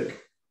with the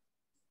stick.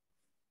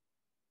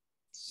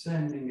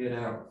 Sending it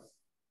out.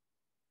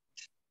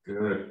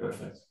 Good,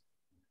 perfect.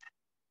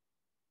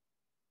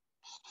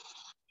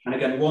 And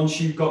again, once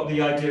you've got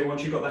the idea,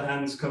 once you've got the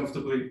hands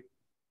comfortably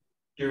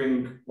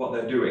doing what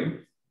they're doing,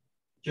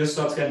 just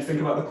start to again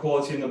think about the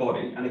quality in the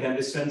body. And again,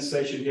 this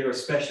sensation here,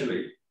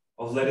 especially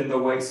of letting the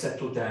weight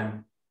settle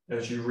down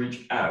as you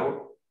reach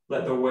out,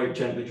 let the weight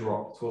gently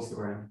drop towards the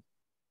ground.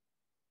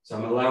 So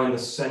I'm allowing the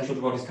center of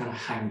the body to kind of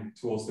hang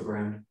towards the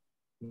ground,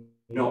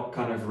 not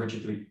kind of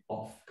rigidly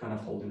off, kind of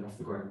holding off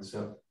the ground.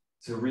 So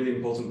it's a really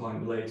important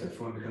point later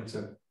for when we come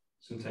to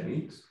some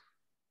techniques.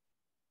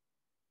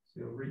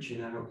 So you're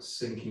reaching out,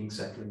 sinking,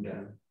 settling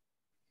down.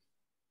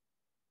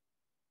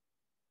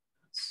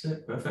 That's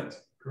it,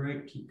 perfect.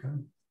 Great, keep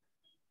going.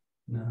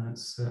 No,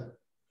 that's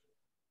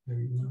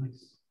very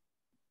nice.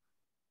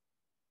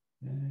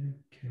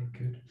 Okay,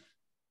 good.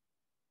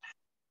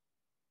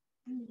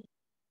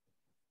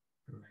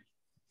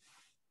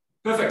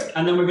 Perfect,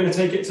 and then we're going to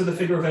take it to the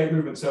figure of 8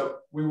 movement. So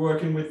we're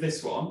working with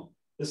this one.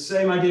 The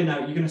same idea now,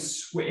 you're going to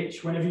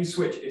switch. Whenever you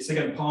switch, it's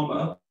again palm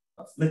up,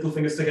 little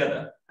fingers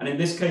together. And in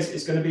this case,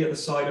 it's going to be at the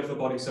side of the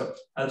body. So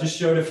I'll just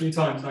show it a few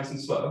times, nice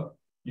and slow.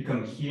 You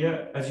come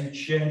here, as you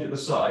change at the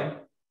side,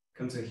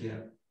 come to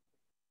here.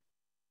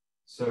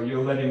 So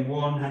you're letting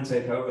one hand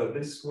take over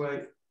this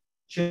way,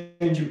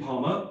 changing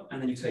palm up,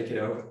 and then you take it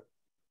over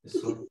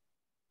this way.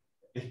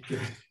 Good.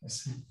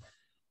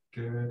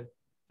 Good.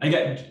 And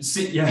again,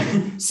 see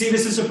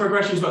this is a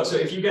progression as well. So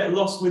if you get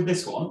lost with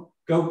this one,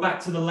 go back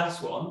to the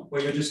last one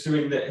where you're just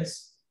doing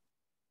this.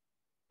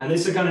 And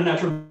this is a kind of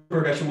natural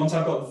progression. Once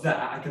I've got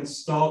that, I can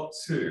start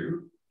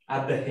to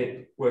add the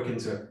hip work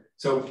into it.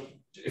 So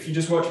if you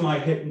just watch my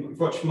hip,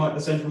 the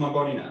center of my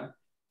body now,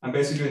 I'm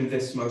basically doing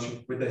this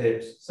motion with the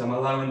hips. So I'm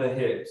allowing the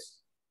hips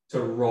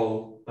to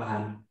roll the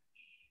hand.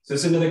 So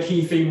it's another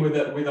key theme with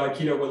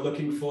Aikido. We're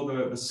looking for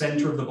the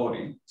center of the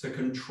body to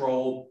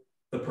control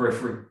the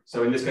periphery.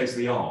 So in this case,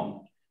 the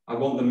arm. I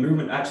want the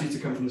movement actually to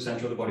come from the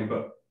center of the body.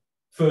 But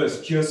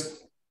first,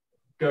 just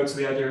go to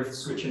the idea of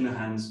switching the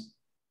hands.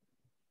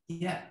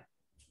 Yeah,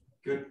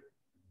 good.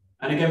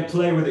 And again,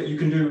 play with it. You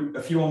can do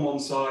a few on one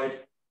side,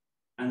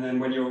 and then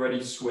when you're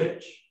ready,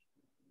 switch.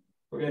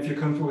 But again, if you're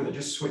comfortable with it,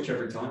 just switch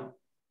every time.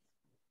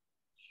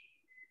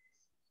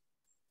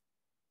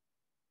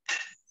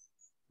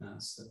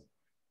 That's it.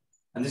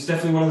 And this is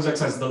definitely one of those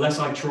exercises. The less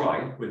I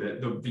try with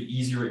it, the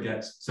easier it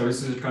gets. So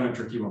this is a kind of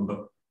tricky one,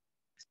 but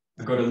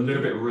I've got a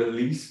little bit of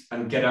release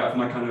and get out of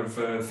my kind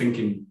of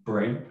thinking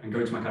brain and go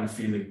into my kind of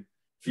feel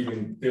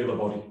the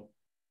body.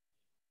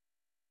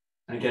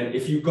 And again,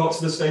 if you've got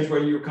to the stage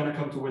where you're kind of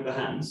comfortable with the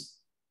hands,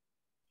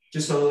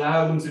 just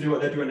allow them to do what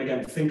they're doing.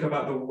 Again, think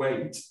about the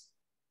weight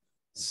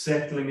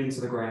settling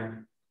into the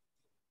ground.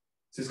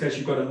 So in this case,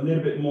 you've got a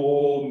little bit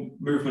more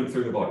movement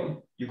through the body.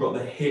 You've got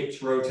the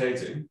hips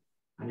rotating,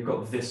 and you've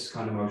got this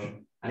kind of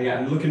motion. And again,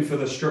 I'm looking for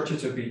the structure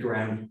to be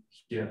ground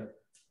here.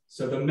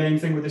 So the main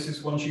thing with this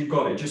is once you've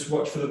got it, just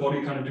watch for the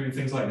body kind of doing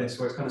things like this,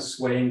 where it's kind of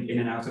swaying in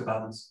and out of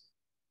balance.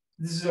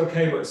 This is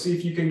okay, but see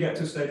if you can get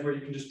to a stage where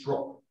you can just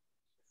drop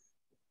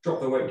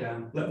the weight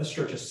down, let the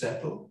structure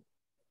settle.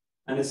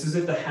 And it's as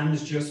if the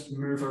hands just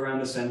move around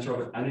the center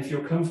of it. And if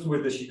you're comfortable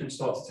with this, you can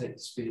start to take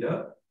the speed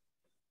up.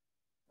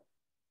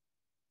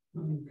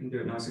 And you can do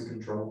it nice and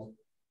controlled.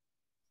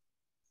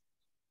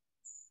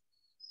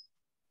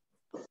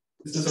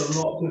 There's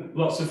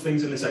lots of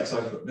things in this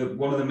exercise, but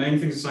one of the main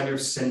things is the idea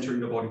of centering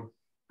the body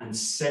and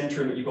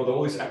centering it. You've got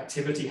all this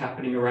activity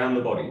happening around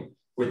the body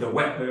with the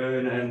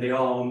weapon and the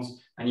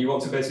arms, and you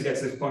want to basically get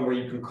to this point where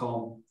you can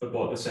calm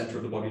the center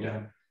of the body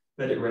down,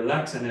 let it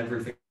relax, and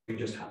everything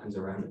just happens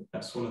around it.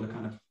 That's one of the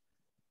kind of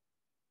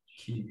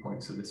key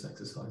points of this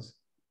exercise.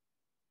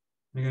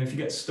 And again, if you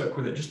get stuck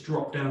with it, just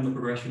drop down the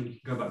progression,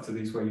 go back to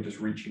these where you're just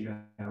reaching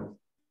out,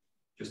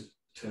 just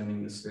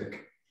turning the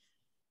stick.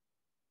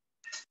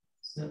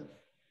 Good.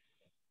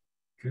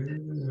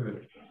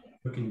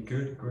 Looking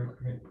good. Great.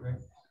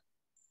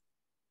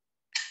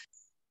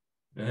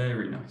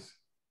 Very nice.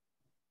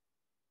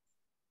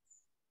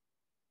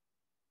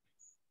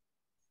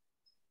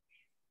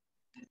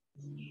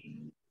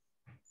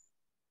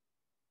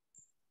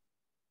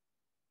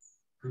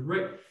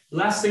 Great.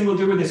 Last thing we'll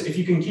do with this, if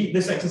you can keep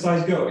this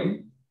exercise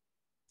going,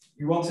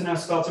 you want to now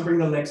start to bring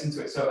the legs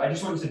into it. So I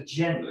just want you to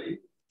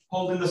gently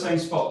hold in the same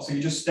spot. So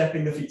you're just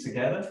stepping the feet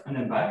together and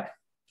then back.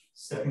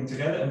 Stepping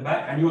together and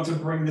back, and you want to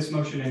bring this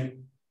motion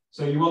in.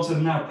 So you want to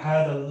now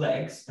pair the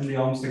legs and the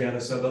arms together.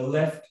 So the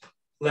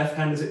left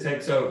hand, as it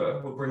takes over,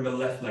 will bring the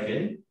left leg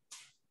in,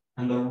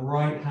 and the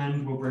right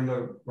hand will bring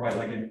the right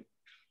leg in.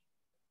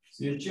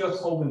 So you're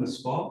just holding the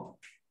spot,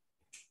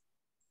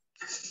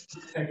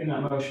 taking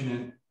that motion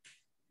in.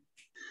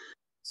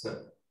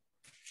 So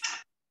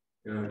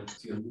good.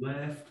 To your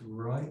left,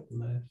 right.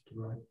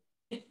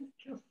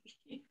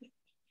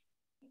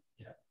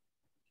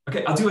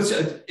 Okay, I'll do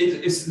it.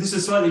 This is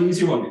a slightly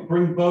easier one.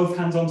 Bring both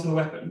hands onto the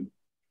weapon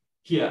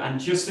here and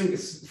just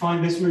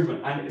find this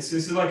movement. And this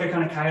is like a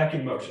kind of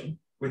kayaking motion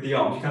with the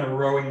arms. You're kind of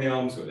rowing the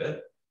arms with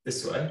it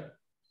this way.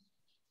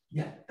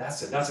 Yeah,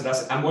 that's it.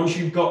 And once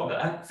you've got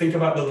that, think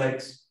about the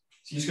legs.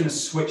 So you're just going to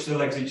switch the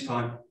legs each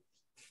time.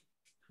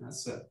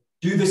 That's it.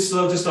 Do this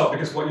slow to start,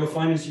 because what you'll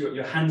find is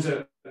your hands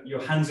are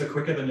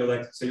quicker than your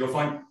legs. So you'll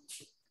find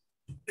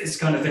this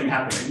kind of thing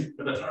happening,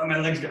 but my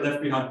legs get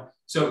left behind.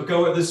 So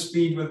go at the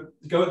speed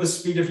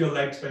of your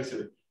legs,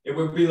 basically. It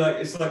would be like,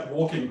 it's like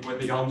walking where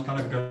the arms kind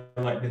of go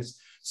like this.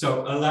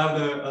 So allow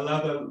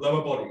the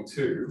lower body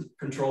to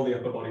control the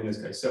upper body in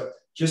this case. So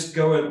just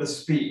go at the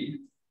speed,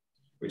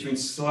 which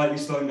means slightly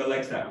slowing the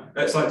legs down,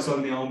 slightly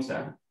slowing the arms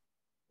down,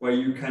 where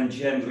you can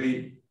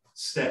gently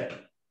step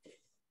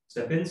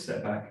in,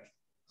 step back,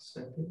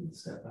 step in,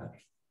 step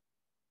back.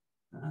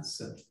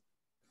 That's it.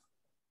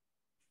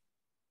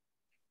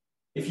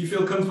 If you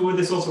feel comfortable with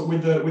this, also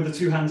with the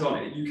two hands on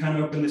it, you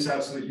can open this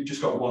out so that you've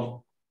just got one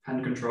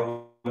hand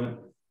control on it.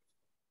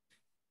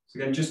 So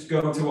again, just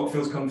go to what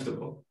feels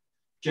comfortable.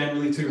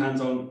 Generally, two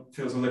hands on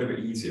feels a little bit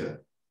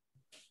easier.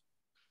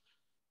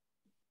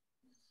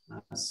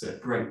 That's it.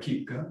 Great.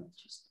 Keep going.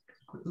 Just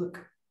a quick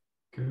look.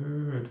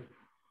 Good.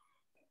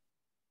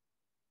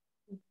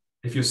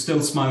 If you're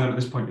still smiling at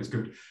this point, it's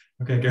good.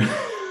 Okay, good.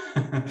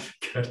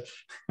 Good.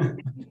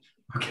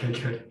 Okay,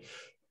 good.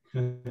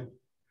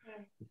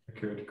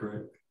 Good,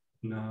 great.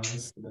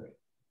 Nice. Good.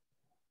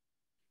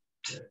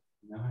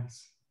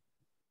 Nice.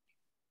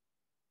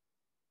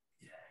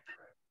 Yeah,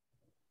 great.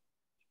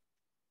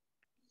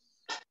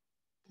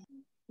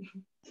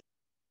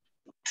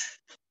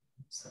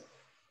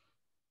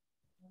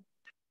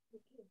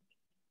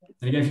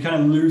 And again, if you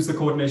kind of lose the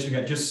coordination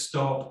again, just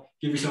stop,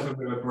 give yourself a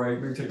bit of a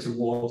break, maybe take some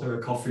water,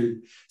 a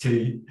coffee,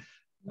 tea,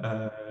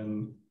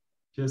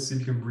 just see if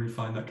you can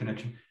refine that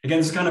connection. Again,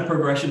 it's kind of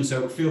progression,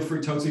 so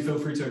totally feel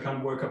free to kind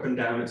of work up and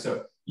down it.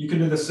 So you can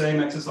do the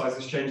same exercise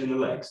as changing the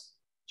legs,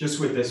 just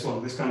with this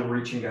one, this kind of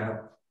reaching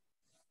out.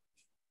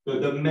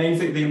 But the main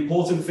thing, the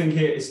important thing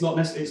here, it's not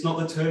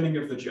the turning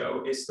of the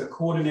𝗀, it's the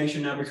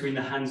coordination now between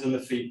the hands and the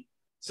feet.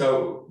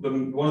 So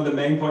one of the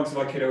main points of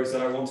Aikido is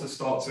that I want to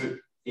start to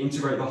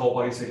integrate the whole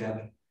body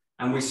together.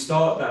 And we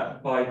start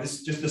that by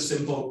this, just a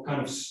simple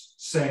kind of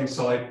same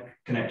side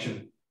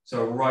connection.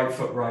 So right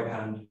foot, right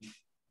hand,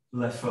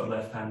 left foot,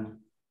 left hand.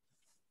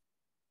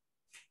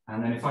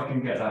 And then if I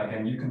can get that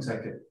again, you can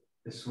take it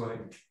this way.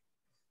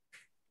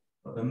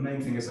 But the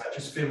main thing is that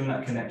just feeling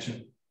that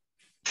connection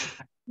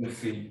in the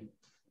feet.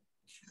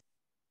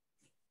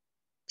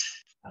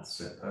 That's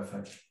it,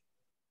 perfect.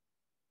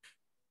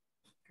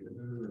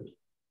 Good.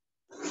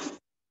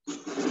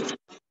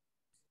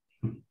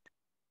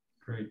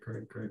 Great,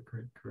 great, great,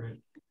 great, great.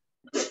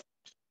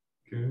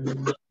 Good.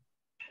 The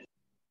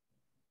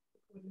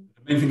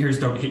main thing here is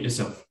don't hit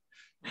yourself.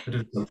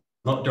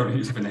 Don't hit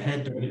yourself in the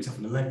head, don't hit yourself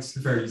in the legs.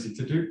 It's very easy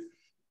to do.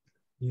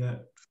 Yeah,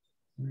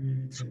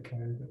 really take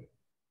care of it.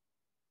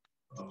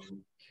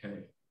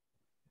 Okay.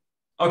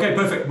 Okay,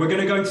 perfect. We're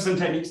going to go into some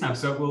techniques now.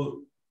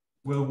 So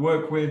we'll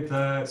work with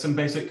some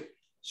basic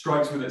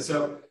strikes with it.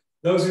 So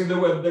those of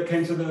you that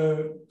came to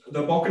the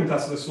Bokken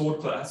class, or the sword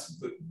class,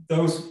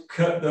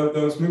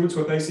 those movements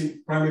were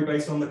primarily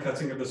based on the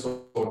cutting of the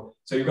sword.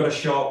 So you've got a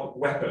sharp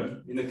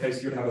weapon. In the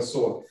case, you would have a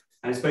sword,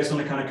 and it's based on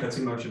a kind of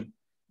cutting motion.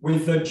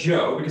 With the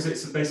𝗀, because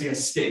it's basically a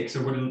stick,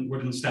 so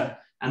wooden staff,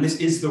 and this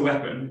is the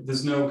weapon.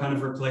 There's no kind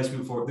of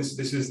replacement for it.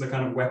 This is the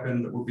kind of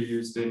weapon that will be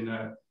used in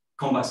a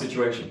combat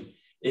situation.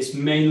 It's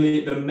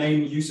mainly, the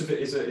main use of it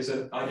is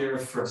an idea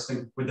of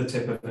thrusting with the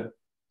tip of it.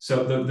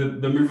 So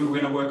the movement we're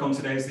going to work on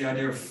today is the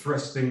idea of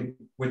thrusting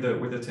with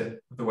the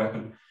tip of the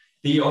weapon.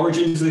 The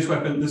origins of this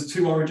weapon, there's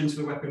two origins of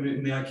the weapon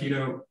in the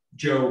Aikido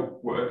𝗀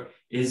work.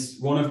 Is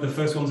one of the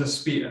first ones a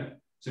spear.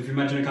 So if you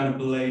imagine a kind of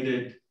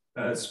bladed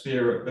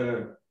spear at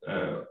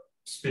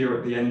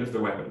the end of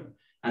the weapon,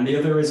 and the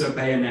other is a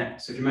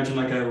bayonet. So if you imagine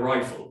like a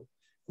rifle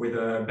with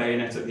a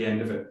bayonet at the end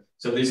of it.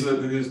 So these are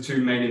the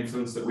two main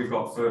influences that we've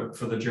got for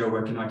the 𝗀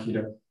work in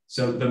Aikido.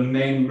 So the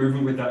main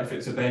movement with that, if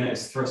it's a bayonet,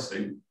 is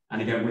thrusting.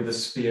 And again, with the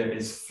spear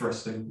is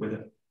thrusting with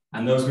it.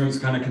 And those movements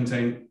kind of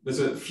contain, there's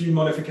a few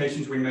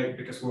modifications we make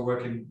because we're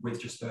working with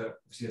just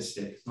obviously a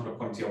stick, it's not a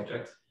pointy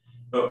object.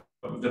 But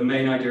the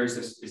main idea is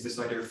this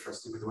idea of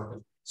thrusting with the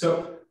weapon.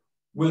 So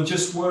we'll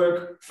just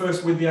work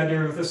first with the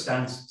idea of the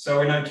stance. So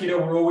in Aikido,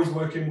 we're always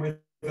working with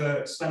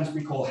the stance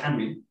we call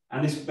hanmi.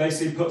 And this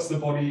basically puts the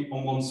body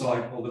on one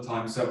side all the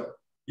time. So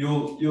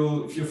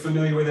if you're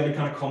familiar with any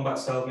kind of combat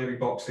style, maybe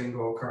boxing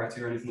or karate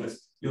or anything like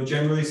this, you'll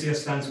generally see a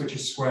stance which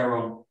is square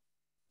on.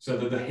 So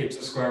that the hips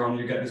are square on,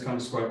 you get this kind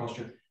of square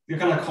posture. Your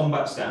kind of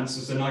combat stance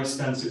is a nice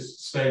stance,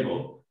 it's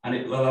stable, and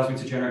it allows me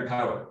to generate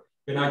power.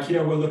 In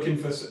Aikido, we're looking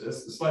for a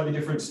slightly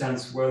different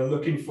stance. We're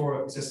looking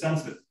for, it's a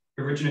stance that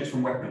originates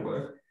from weapon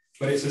work,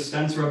 but it's a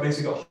stance where I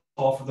basically got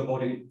half of the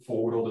body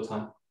forward all the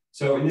time.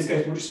 So in this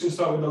case, we're just going to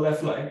start with the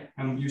left leg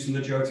and using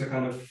the 𝗀 to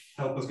kind of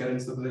help us get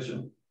into the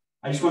position.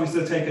 I just want us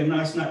to take a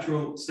nice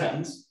natural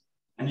stance,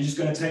 and you're just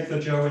going to take the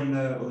𝗀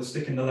or the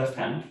stick in the left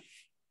hand,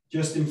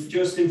 just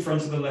in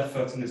front of the left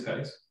foot in this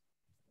case.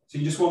 So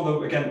you just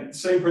want again,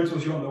 same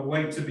principles, you want the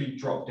weight to be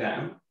dropped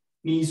down,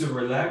 knees are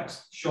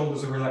relaxed,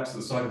 shoulders are relaxed to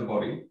the side of the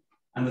body,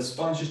 and the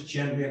spine's just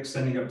gently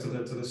extending up to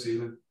the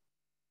ceiling.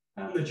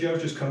 And the 𝗀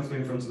just comfortably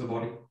in front of the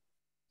body.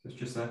 So it's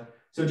just there.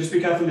 So just be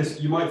careful with this.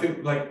 You might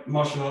think like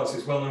martial arts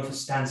is well known for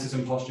stances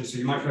and postures. So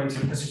you might go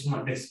into a position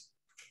like this.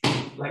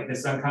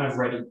 I'm kind of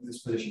ready for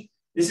this position.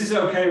 This is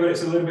okay, but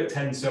it's a little bit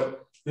tense. So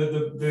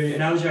the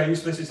analogy I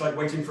use for this is like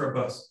waiting for a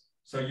bus.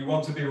 So you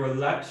want to be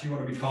relaxed, you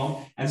want to be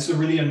calm, and it's a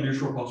really a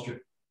neutral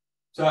posture.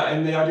 So,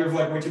 and the idea of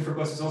like waiting for a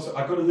bus is also,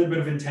 I've got a little bit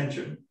of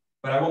intention,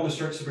 but I want the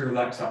stretch to be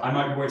relaxed. I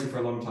might be waiting for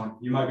a long time.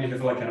 You might be here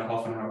for like a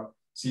half an hour.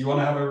 So you want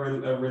to have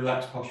a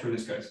relaxed posture in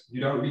this case.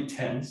 You don't want to be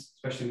tense,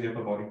 especially in the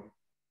upper body.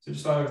 So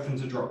just allow everything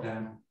to drop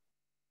down.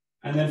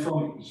 And then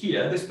from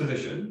here, this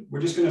position,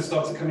 we're just going to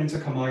start to come into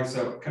𝗙𝗫𝗫.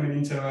 So coming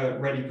into a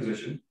ready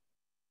position.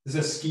 There's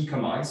a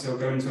𝗙𝗫𝗫𝗫, so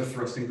go into a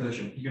thrusting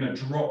position. You're going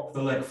to drop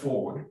the leg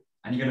forward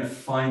and you're going to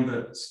find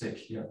the stick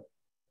here.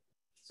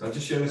 So I'll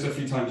just show this a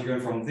few times. You're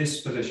going from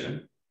this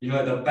position. You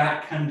let the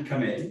back hand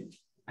come in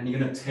and you're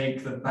going to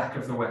take the back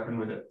of the weapon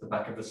with it, the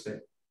back of the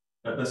stick.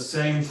 At the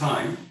same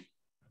time,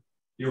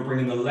 you're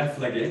bringing the left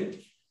leg in,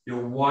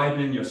 you're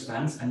widening your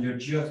stance, and you're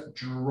just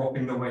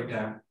dropping the weight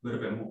down a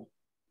little bit more.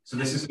 So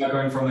this is now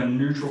going from a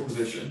neutral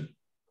position,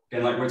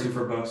 again, like waiting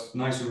for a bus,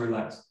 nice and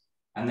relaxed.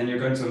 And then you're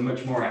going to a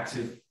much more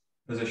active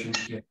position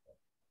here.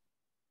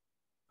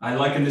 I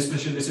like in this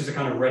position, this is a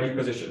kind of ready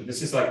position.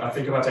 This is like, I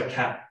think about a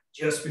cat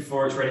just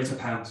before it's ready to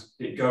pounce.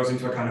 It goes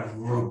into a kind of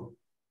room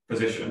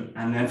position,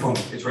 and then boom,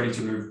 it's ready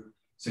to move.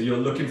 So you're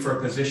looking for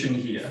a position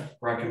here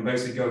where I can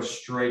basically go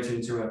straight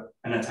into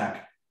an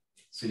attack.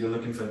 So you're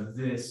looking for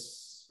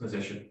this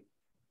position.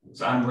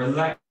 So I'm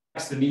relaxed,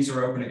 the knees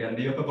are open again,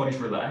 the upper body's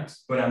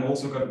relaxed, but I'm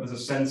also got, there's a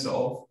sense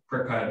of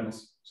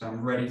preparedness. So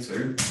I'm ready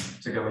to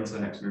go into the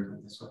next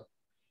movement this way.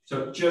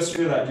 So just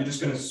do that, you're just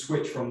going to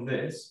switch from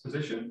this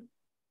position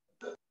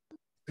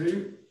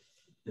to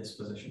this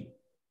position.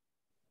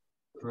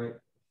 Great.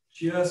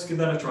 Just give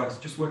that a try. So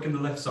just work in the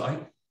left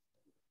side.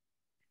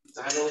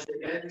 So how long is it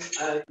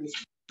again?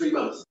 3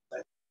 months.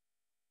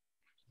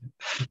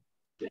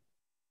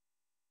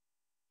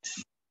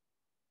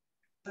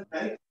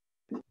 Okay.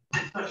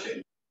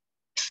 Smashing.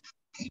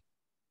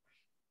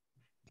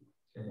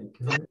 Okay,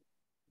 good.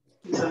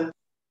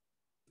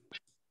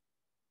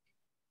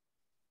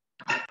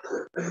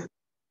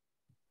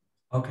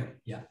 Okay,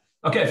 yeah.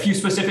 Okay, a few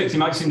specifics. You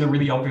might seem they're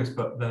really obvious,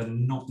 but they're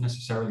not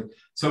necessarily.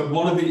 So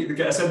one of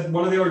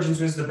the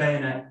origins was the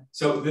bayonet.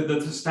 So the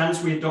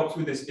stance we adopt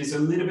with this is a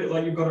little bit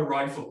like you've got a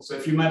rifle. So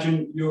if you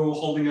imagine you're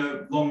holding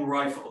a long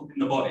rifle in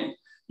the body,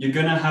 you're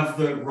going to have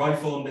the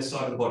rifle on this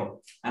side of the body.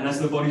 And as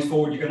the body's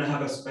forward, you're going to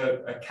have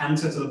a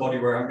canter to the body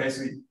where I'm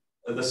basically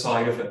at the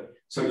side of it.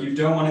 So you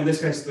don't want, in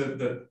this case,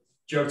 the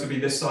joke to be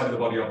this side of the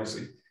body,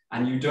 obviously.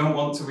 And you don't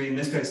want to be, in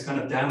this case, kind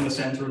of down the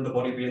center of the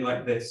body being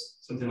like this,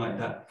 something like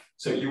that.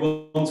 So you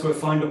want to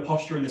find a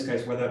posture in this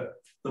case where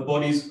the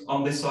body's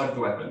on this side of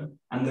the weapon.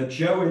 And the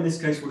𝗄, in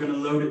this case, we're going to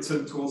load it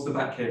towards the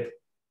back hip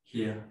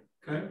here,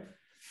 okay?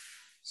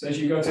 So as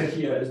you go to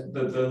here,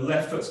 the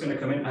left foot's going to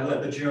come in. I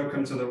let the 𝗄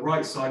come to the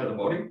right side of the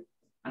body.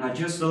 And I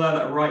just allow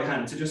that right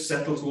hand to just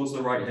settle towards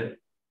the right hip.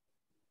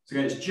 So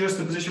again, it's just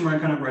the position where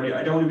I'm kind of ready.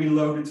 I don't want to be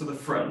loaded to the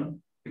front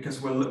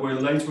because later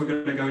we're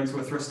going to go into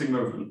a thrusting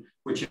movement,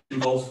 which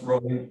involves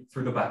rolling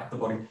through the back of the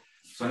body.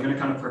 So I'm going to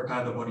kind of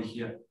prepare the body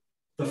here.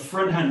 The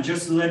front hand,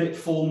 just let it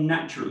fall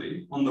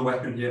naturally on the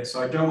weapon here.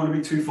 So I don't want to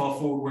be too far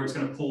forward where it's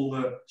going to pull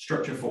the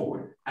structure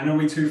forward. I don't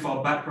want to be too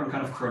far back where I'm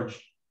kind of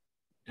crunched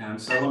down.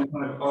 So I want to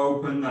kind of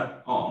open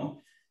that arm,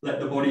 let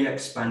the body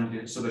expand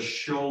here. So the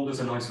shoulders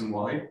are nice and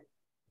wide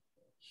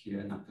here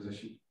in that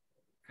position,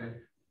 okay?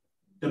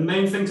 The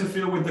main thing to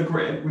feel with the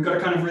grip, we've got a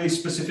kind of really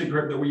specific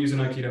grip that we use in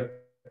Aikido.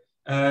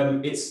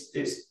 It's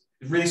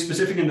really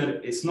specific in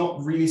that it's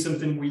not really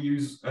something we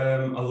use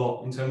a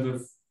lot in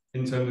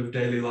terms of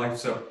daily life.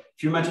 So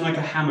if you imagine like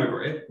a hammer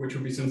grip, which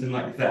would be something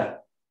like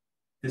that,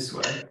 this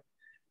way.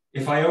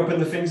 If I open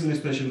the fingers in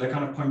this position, they're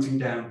kind of pointing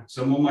down.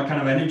 So more my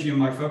kind of energy and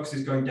my focus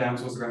is going down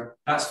towards the ground.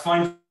 That's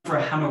fine for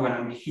a hammer when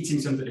I'm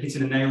hitting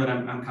a nail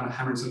and I'm kind of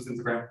hammering something to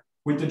the ground.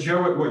 With the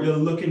𝗄, what you're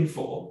looking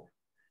for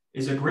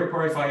is a grip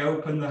where if I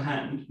open the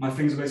hand, my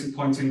fingers are basically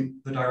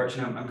pointing the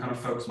direction I'm kind of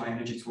focused my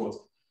energy towards.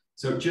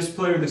 So just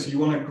play with this. You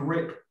want to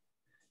grip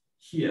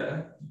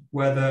here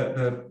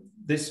where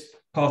this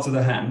part of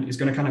the hand is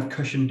going to kind of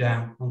cushion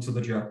down onto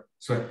the 𝗄.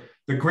 So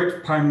the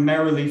grip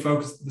primarily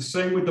focused, the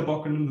same with the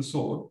bokken and the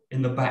sword,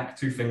 in the back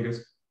 2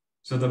 fingers.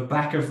 So the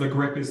back of the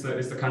grip is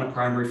the kind of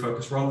primary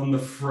focus rather than the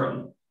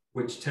front,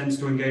 which tends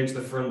to engage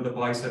the front, the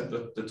bicep,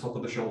 the top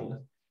of the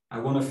shoulder. I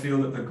want to feel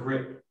that the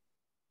grip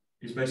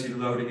is basically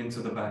loading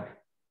into the back.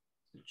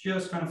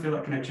 Just kind of feel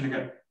that connection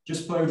again.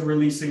 Just play with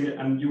releasing it,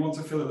 and you want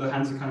to feel that the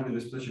hands are kind of in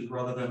this position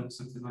rather than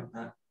something like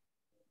that.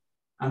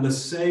 And the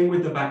same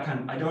with the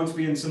backhand. I don't want to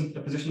be in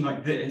a position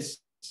like this,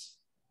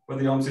 where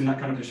the arm's in that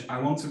kind of position. I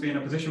want to be in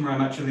a position where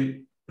I'm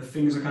actually, the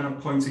fingers are kind of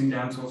pointing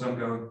down towards where I'm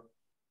going.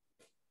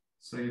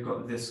 So you've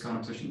got this kind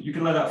of position. You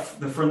can let that,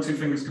 the front 2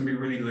 fingers can be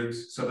really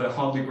loose, so they're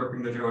hardly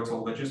gripping the 𝗄 at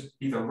all. They're just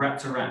either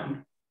wrapped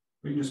around,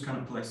 or you can just kind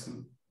of place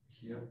them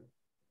here.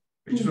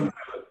 But you just want to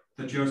feel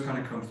that the 𝗄's kind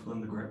of comfortable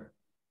in the grip.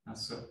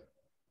 That's it.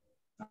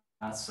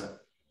 That's it.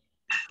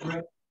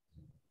 Okay.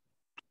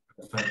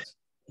 Perfect.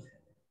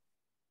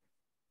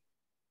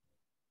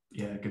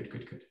 Yeah, good,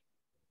 good, good.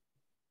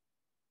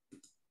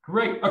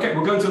 Great. Okay,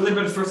 we're going to a little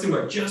bit of thrusting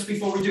work. Just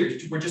before we do,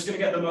 we're just going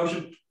to get the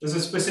motion. There's a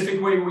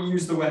specific way we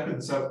use the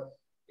weapon. So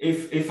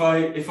if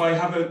I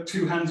have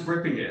two hands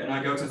gripping it and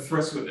I go to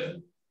thrust with it,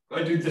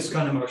 I do this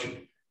kind of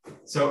motion.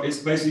 So it's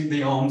basically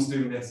the arms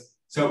doing this.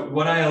 So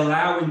what I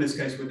allow in this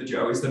case with the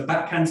𝗀 is the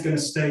back hand's going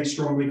to stay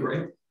strongly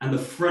gripped, and the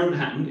front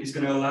hand is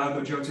going to allow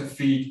the 𝗀 to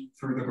feed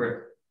through the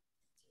grip.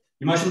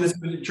 You might find this a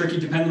bit tricky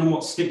depending on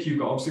what stick you've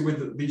got. Obviously,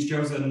 with these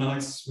𝗀s are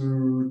nice,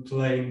 smooth,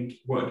 plain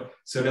wood.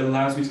 So it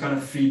allows me to kind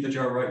of feed the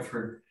𝗀 right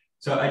through.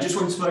 So I just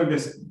want to explain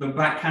this. The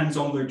back hand's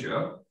on the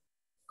𝗀,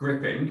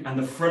 gripping, and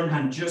the front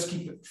hand just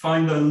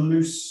find a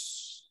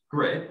loose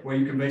grip where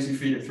you can basically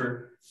feed it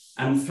through.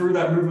 And through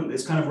that movement,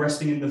 it's kind of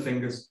resting in the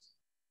fingers.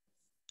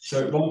 So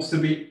it wants to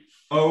be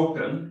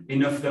open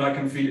enough that I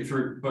can feed it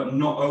through, but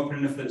not open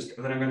enough that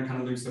I'm going to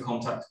kind of lose the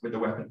contact with the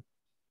weapon.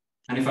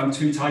 And if I'm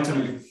too tight on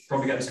it, you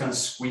probably get this kind of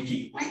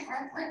squeaky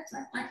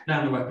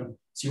down the weapon.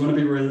 So you want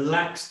to be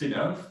relaxed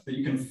enough that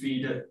you can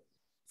feed it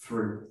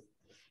through.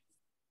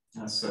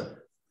 That's it.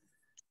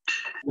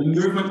 The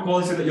movement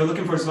quality that you're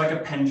looking for is like a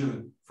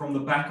pendulum from the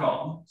back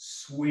arm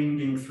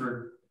swinging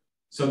through.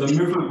 So the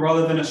movement,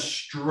 rather than a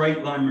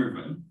straight line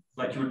movement,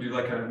 like you would do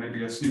like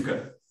maybe a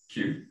snooker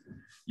cue,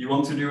 you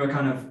want to do a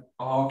kind of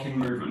arcing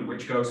movement,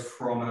 which goes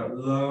from a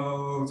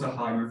low to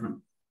high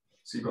movement.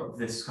 So you've got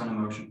this kind of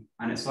motion,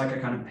 and it's like a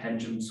kind of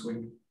pendulum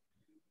swing.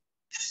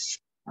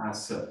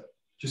 That's it.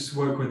 Just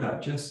work with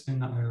that, just in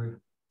that area.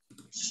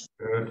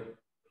 Good.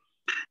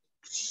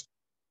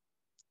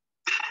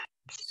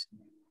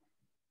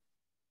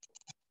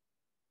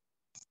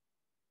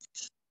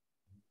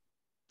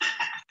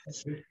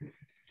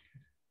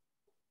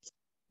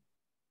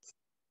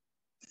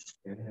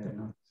 Yeah,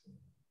 no.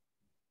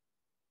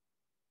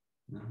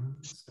 No.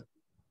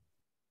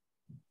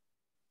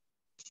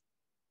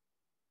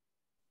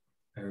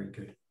 Very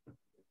good.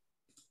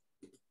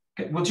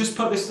 Okay, we'll just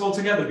put this all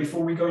together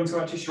before we go into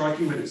actually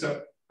striking with it.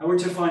 So I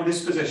want you to find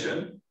this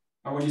position.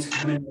 I want you to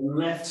come in the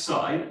left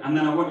side, and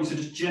then I want you to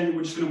just gently,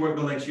 we're just going to work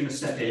the legs. You're going to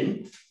step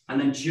in,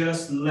 and then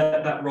just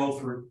let that roll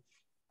through.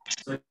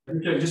 So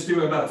just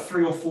do about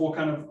 3 or 4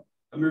 kind of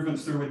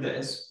movements through with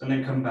this, and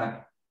then come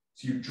back.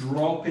 So you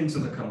drop into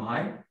the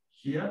𝗻𝐽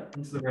here,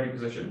 into the ready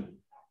position.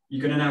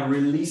 You're going to now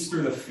release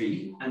through the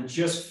feet and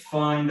just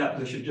find that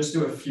position. Just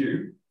do a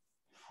few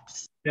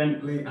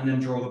gently, and then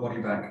draw the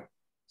body back.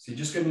 So you're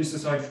just going to use the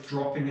side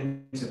dropping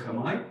into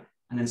𝗻𝐽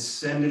and then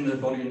sending the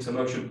body into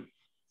motion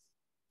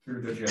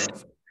through the 𝗀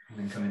and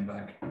then coming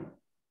back.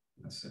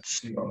 That's it.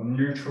 So you've got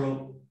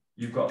neutral,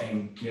 you've got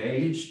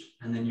engaged,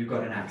 and then you've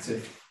got an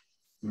active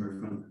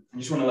movement. And you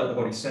just want to let the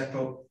body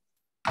settle.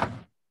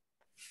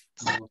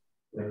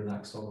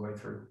 Relax all the way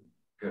through.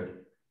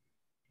 Good.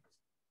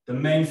 The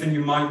main thing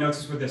you might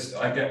notice with this,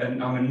 I'm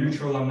a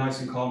neutral, I'm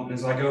nice and calm, and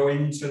as I go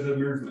into the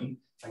movement,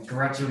 I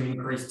gradually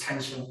increase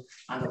tension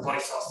and the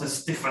body starts to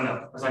stiffen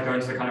up as I go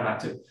into the kind of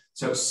active.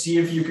 So see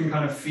if you can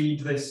kind of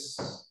feed this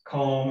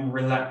calm,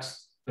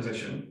 relaxed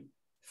position.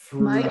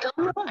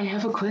 Michael, I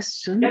have a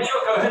question. Yeah,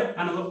 sure, go ahead,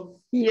 Anna.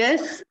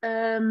 Yes,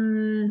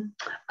 I'm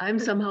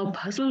somehow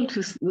puzzled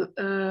with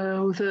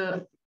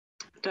the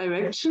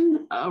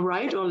direction,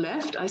 right or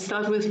left. I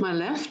start with my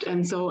left,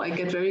 and so I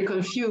get very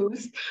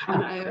confused.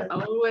 And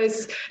I'm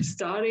always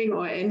starting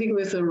or ending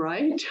with the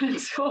right, and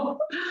so.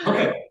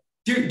 Okay.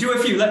 Do a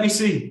few. Let me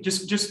see.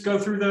 Just go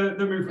through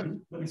the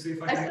movement. Let me see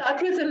if I can. I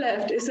start with the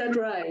left. Is that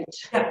right?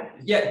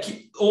 Yeah.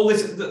 All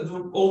this.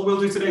 All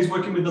we'll do today is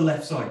working with the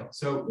left side.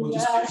 So we'll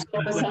just. So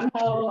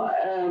somehow,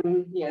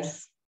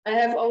 yes. I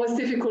have always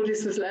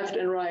difficulties with left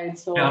and right.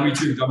 So. Yeah, me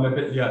too. I'm a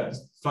bit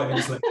slightly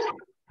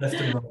left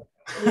and right.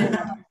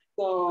 Yeah.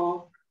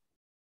 So.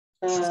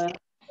 Okay.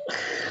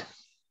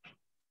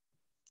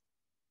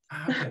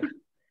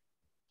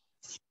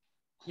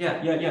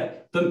 Yeah.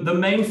 The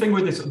main thing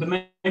with this, the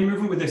main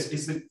movement with this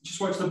is that just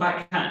watch the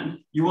back hand.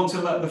 You want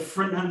to let the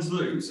front hands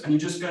loose, and you're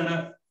just going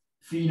to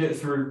feed it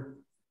through.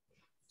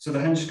 So the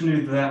hand's just going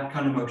to do that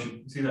kind of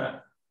motion. See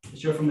that?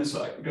 Show from this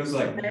side. It goes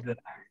like that.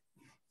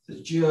 So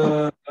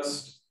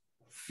just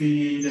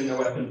feeding the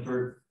weapon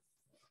through.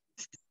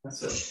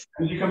 That's it.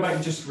 And you come back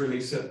and just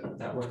release it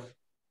that way.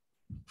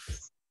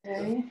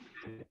 Okay.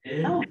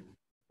 Oh.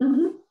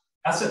 Mm-hmm.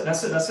 That's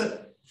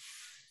it.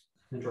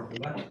 And drop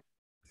it back.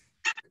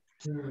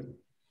 So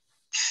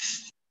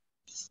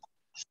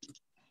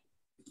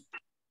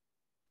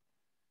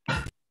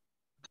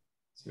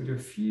we'll do a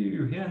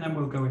few here, and then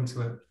we'll go into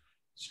a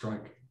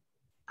strike.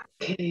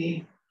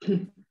 Okay.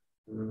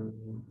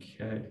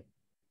 Okay.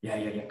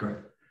 Yeah, great.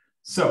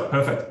 So,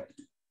 perfect.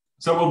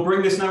 So we'll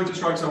bring this now into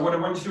strike. So what I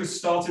want you to do is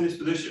start in this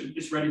position,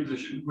 this ready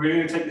position. We're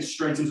going to take this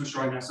straight into a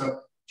strike now.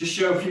 So just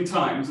show a few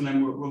times, and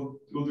then we'll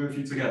do a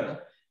few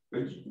together.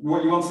 But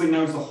what you want to think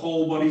now is the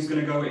whole body's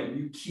going to go in.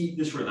 You keep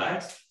this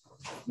relaxed,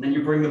 and then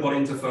you bring the body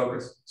into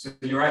focus. So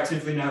you're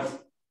actively now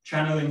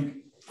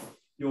channeling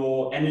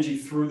your energy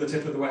through the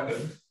tip of the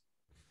weapon.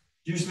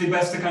 Usually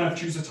best to kind of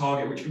choose a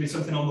target, which can be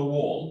something on the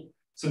wall,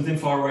 something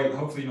far away,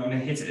 hopefully you're not going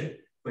to hit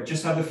it, but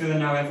just have the feeling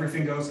now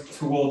everything goes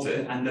towards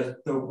it and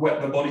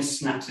the body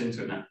snaps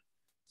into it now.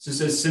 So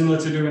it's similar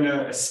to doing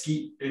a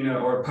skeet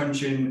or a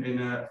punch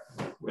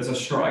as a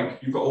strike.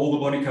 You've got all the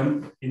body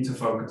come into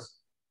focus.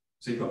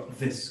 So you've got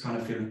this kind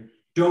of feeling.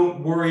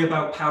 Don't worry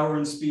about power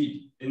and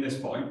speed in this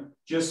point.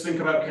 Just think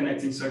about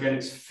connecting. So again,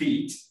 it's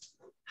feet,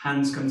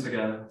 hands come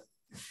together,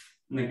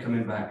 and then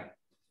coming back.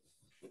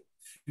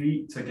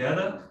 Feet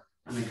together,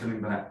 and then coming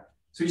back.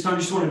 So each time you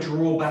just want to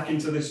draw back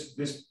into this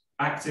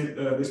active,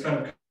 this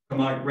kind of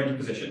command ready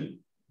position.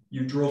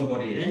 You draw the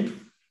body in,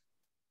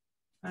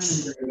 and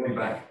you bring the body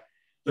back.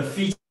 The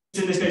feet,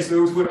 in this case, they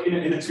always work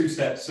in a 2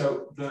 steps.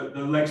 So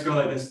the legs go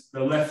like this,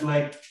 the left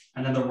leg,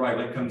 and then the right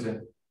leg comes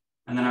in.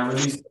 And then I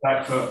release the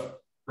back foot,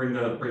 bring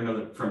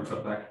the front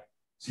foot back.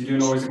 So you're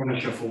doing always going to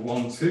shuffle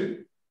 1,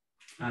 2,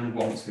 and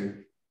 1,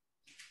 2.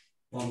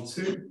 1,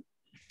 2,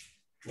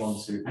 1,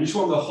 2. And you just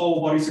want the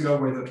whole body to go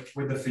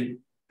with the feet.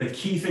 The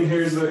key thing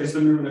here is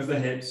the movement of the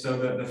hips, so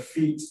that the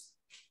feet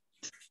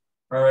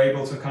are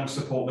able to kind of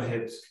support the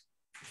hips.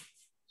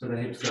 So the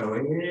hips go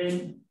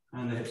in,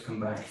 and the hips come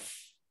back.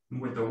 And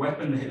with the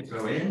weapon, the hips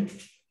go in,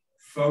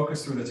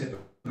 focus through the tip of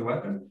the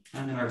weapon,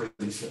 and then I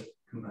release it,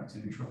 come back to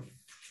neutral.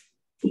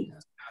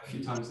 A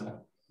few times there.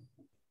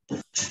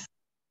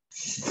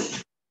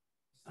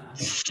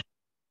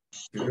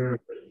 Good.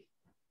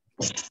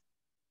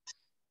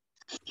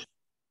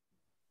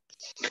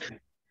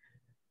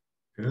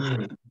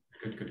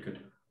 Good. Good.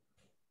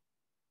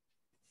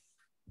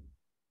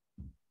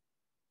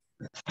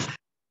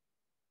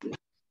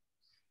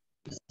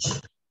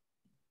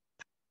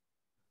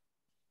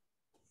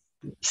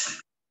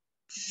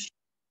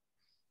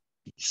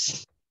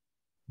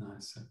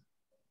 Nice.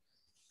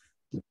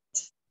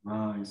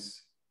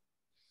 Nice.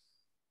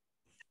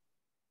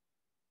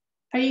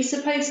 Are you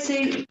supposed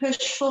to push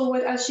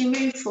forward as you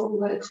move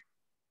forward?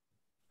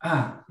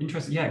 Ah,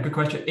 interesting. Yeah, good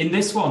question. In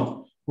this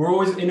one, we're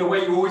always, in a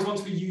way, you always want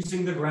to be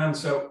using the ground.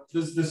 So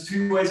there's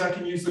 2 ways I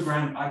can use the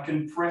ground. I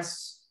can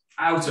press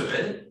out of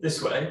it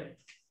this way,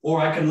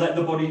 or I can let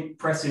the body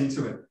press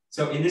into it.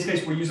 So in this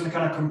case, we're using a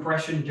kind of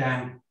compression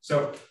down.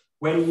 So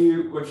if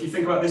you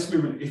think about this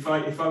movement, if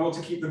I want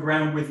to keep the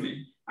ground with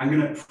me, I'm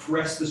going to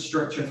press the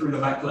structure through the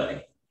back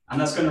leg, and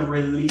that's going to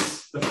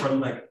release the front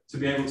leg to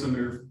be able to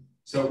move.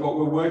 So what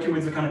we're working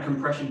with is a kind of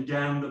compression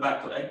down the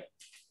back leg,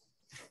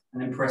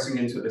 and then pressing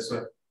into it this way.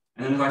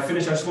 And then if I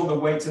finish, I just want the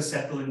weight to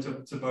settle into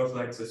both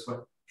legs this way,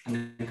 and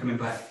then coming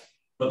back.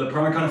 But the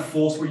primary kind of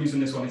force we're using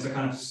this one is a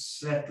kind of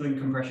settling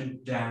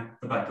compression down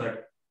the back leg.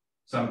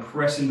 So I'm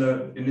pressing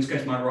in this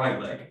case, my right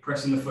leg,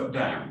 pressing the foot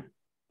down,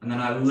 and then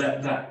I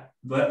let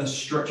the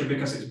structure,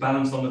 because it's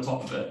balanced on the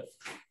top of it,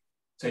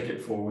 take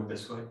it forward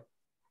this way.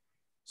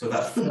 So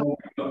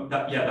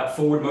that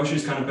forward motion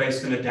is kind of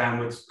based in a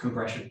downwards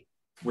compression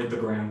with the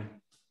ground.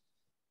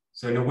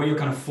 So in a way, you're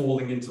kind of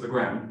falling into the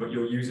ground, but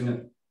you're using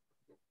it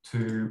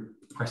to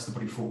press the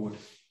body forward.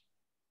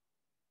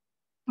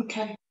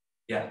 Okay.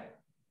 Yeah.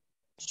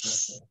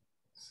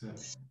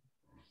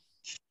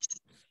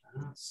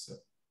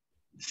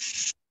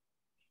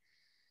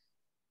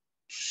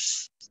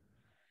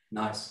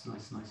 Nice.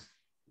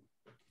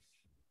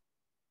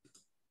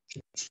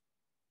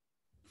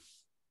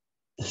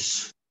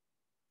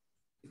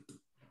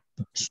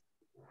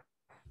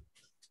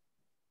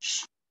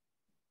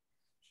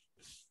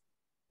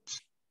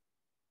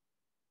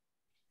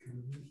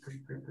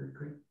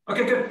 Great.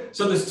 Okay, good.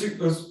 So there's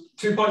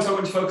two points I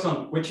want to focus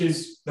on, which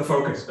is the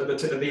focus at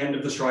the end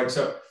of the strike.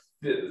 So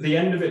the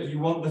end of it, you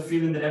want the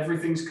feeling that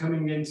everything's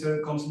coming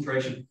into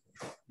concentration.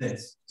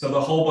 So the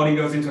whole body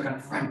goes into a kind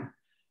of,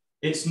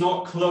 it's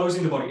not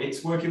closing the body,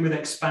 it's working with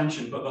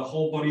expansion, but the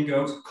whole body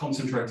goes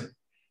concentrated.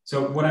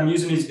 So what I'm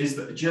using is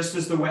that just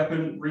as the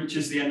weapon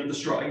reaches the end of the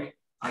strike,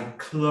 I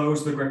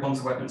close the grip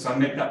onto the weapon. So I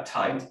make that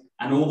tight,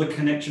 and all the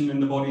connection in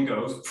the body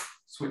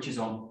switches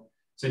on.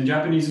 So in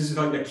Japanese, this is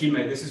like the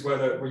kime. This is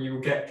where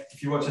you get,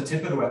 if you watch the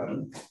tip of the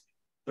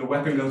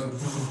weapon goes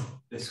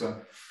this way.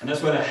 And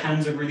that's where the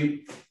hands are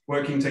really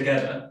working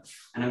together.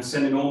 And I'm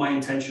sending all my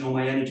intention, all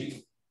my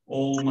energy,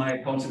 all my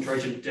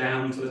concentration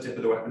down to the tip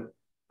of the weapon.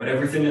 But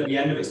everything at the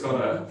end of it's got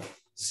a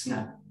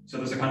snap. So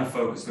there's a kind of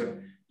focus to it.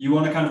 You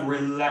want a kind of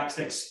relaxed,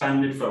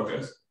 expanded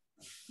focus.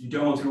 You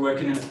don't want to be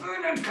working in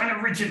a kind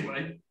of rigid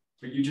way,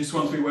 but you just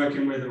want to be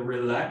working with a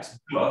relaxed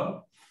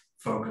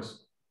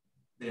focus,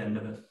 the end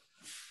of it.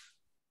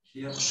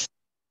 Here,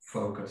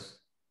 focus,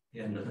 the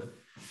end of it.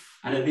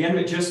 And at the end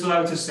of it, just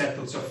allow it to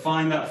settle. So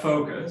find that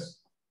focus,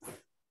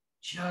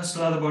 just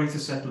allow the body to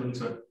settle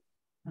into it,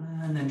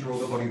 and then draw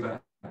the body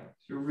back.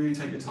 So really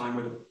take your time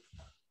with it.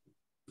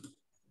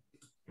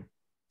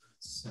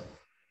 So,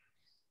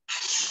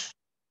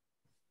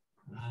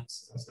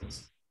 that's.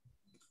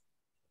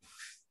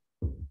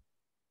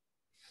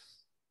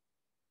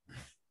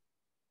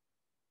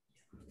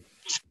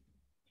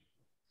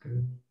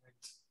 Good.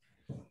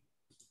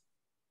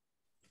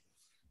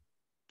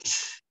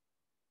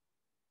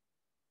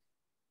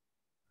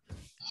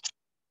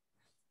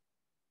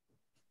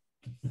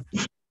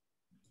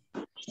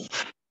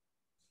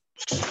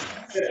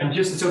 And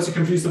just to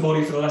confuse the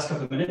body for the last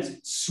couple of minutes,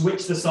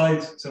 switch the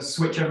sides, so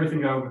switch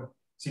everything over.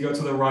 So you go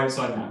to the right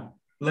side now.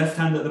 Left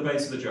hand at the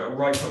base of the jaw,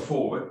 right foot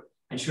forward.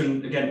 And just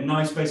going, again,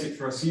 nice basic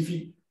thrust. See if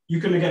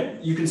you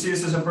can see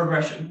this as a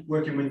progression,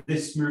 working with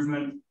this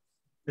movement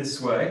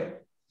this way.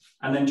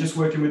 And then just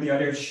working with the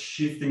idea of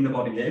shifting the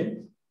body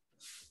in.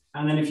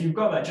 And then if you've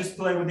got that, just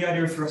play with the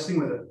idea of thrusting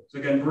with it. So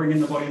again,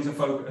 bringing the body into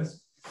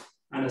focus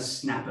and a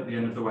snap at the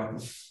end of the weapon.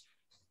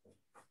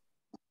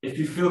 If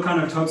you feel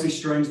kind of totally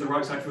strange, the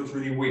right side feels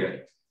really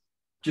weird,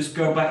 just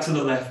go back to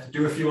the left,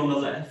 do a few on the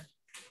left.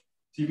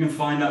 So you can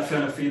find that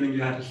kind of feeling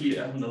you had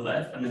here on the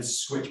left and then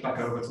switch back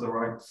over to the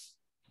right.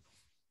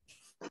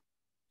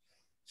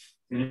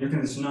 And you're looking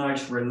at this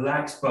nice,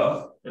 relaxed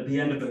butt at the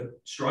end of the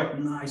strike,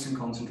 nice and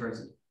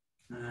concentrated.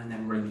 And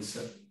then release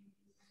it.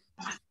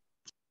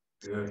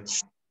 Good.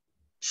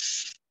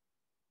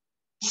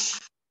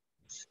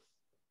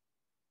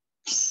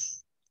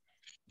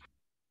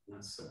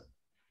 That's it.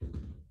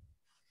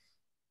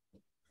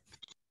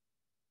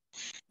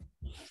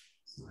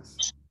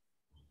 Nice.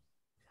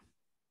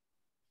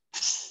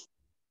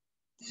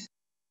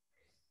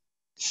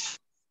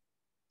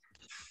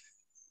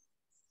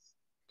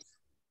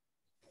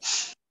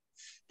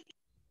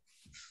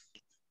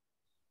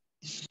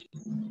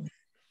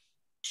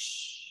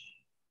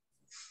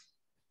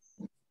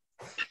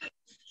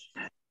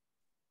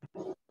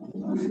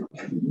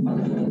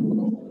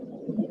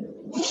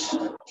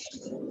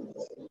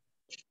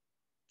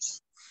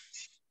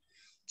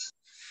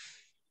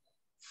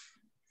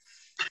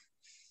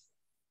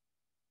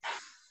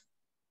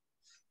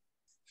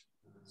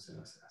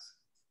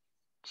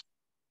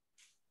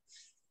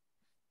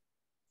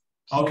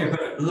 Okay,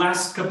 but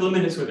last couple of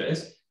minutes with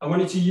this, I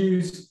want you to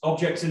use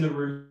objects in the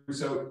room.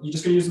 So you're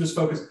just going to use them as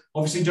focus.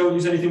 Obviously, don't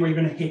use anything where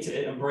you're going to hit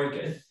it and break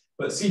it,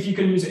 but see if you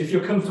can use it. If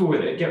you're comfortable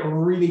with it, get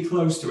really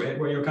close to it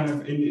where you're kind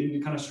of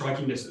in kind of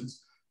striking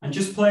distance. And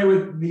just play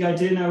with the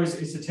idea now is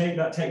to take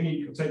that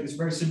technique, or take this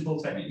very simple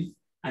technique,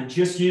 and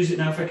just use it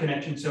now for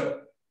connection.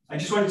 So I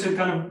just want you to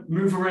kind of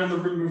move around the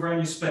room, move around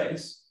your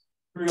space.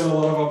 We've got a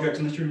lot of objects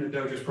in this room. The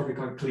dojo is probably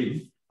quite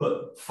clean,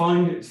 but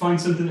find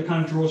something that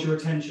kind of draws your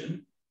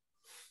attention.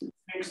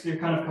 Fix your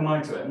kind of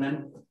command to it, and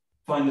then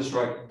find the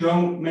strike.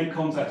 Don't make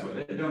contact with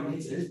it, don't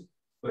hit it,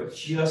 but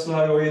just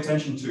allow your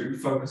attention to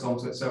focus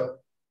onto it. So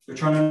we're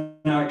trying to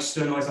now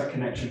externalize that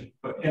connection,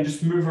 but again,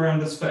 just move around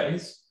the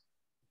space.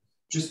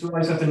 Just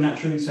always have to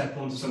naturally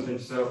settle into something.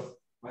 So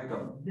I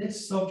got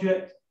this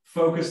object,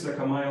 focus the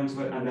command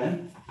onto it, and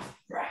then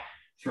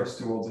thrust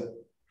towards it.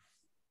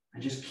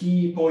 And just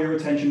keep all your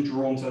attention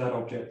drawn to that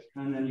object,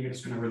 and then you're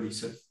just going to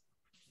release it.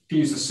 You can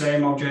use the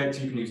same object,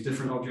 you can use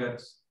different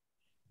objects.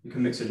 You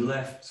can mix it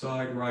left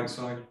side, right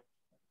side.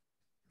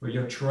 But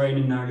you're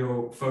training now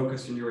your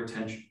focus and your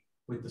attention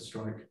with the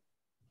strike.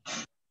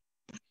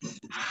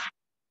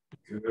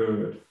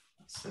 Good.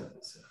 That's it,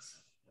 that's it,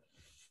 that's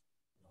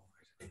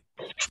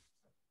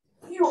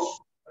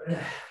it.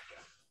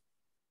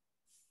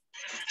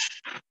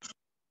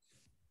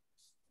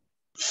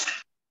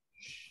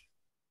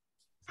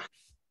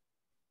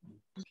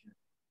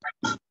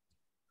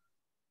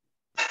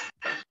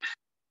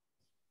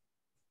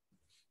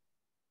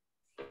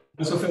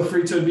 So feel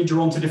free to be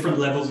drawn to different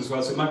levels as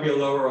well. So it might be a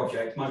lower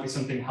object, might be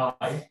something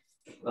high.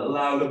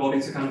 Allow the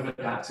body to kind of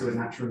adapt to it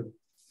naturally.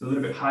 So a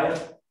little bit higher,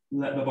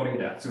 let the body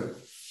adapt to it.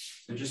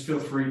 So just feel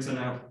free to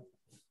now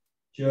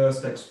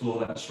just explore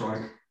that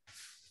strike.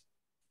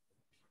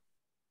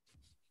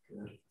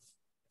 Good.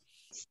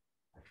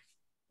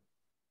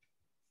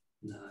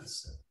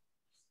 Nice.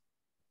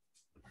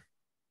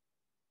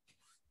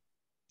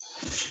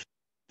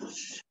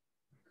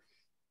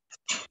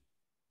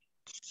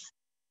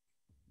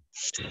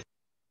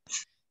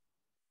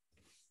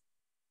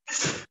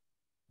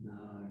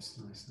 Nice,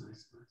 nice,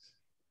 nice, nice.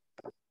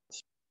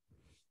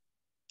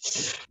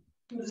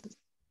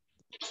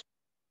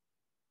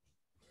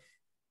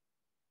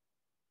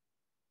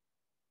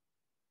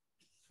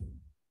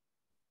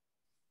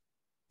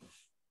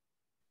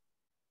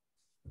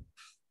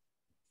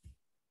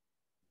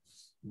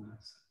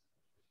 Nice.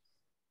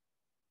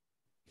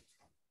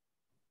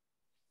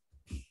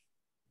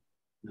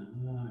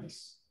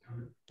 Nice.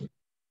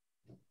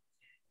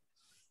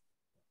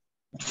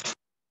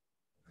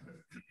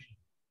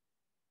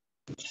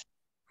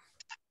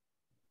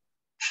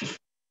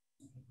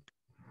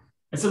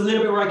 It's a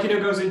little bit where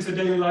Aikido goes into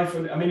daily life.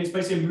 I mean, it's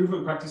basically a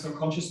movement practice or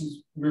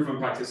consciousness movement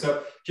practice.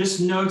 So just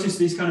notice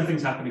these kind of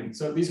things happening.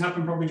 So these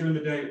happen probably during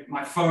the day.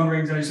 My phone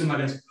rings, I do something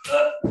like this,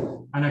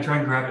 and I try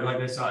and grab it like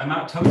this. So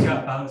I'm totally out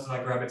of balance as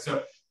I grab it.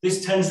 So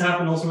this tends to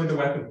happen also with the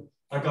weapon.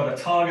 I've got a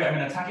target, I'm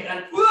going to attack it,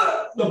 and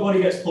the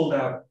body gets pulled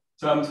out.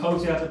 So I'm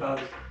totally out of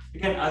balance.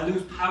 Again, I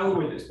lose power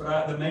with this,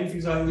 but the main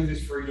things I lose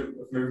is freedom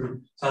of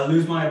movement. So I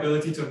lose my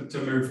ability to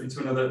move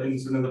into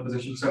another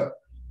position. So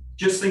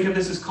just think of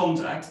this as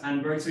contact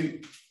and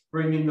basically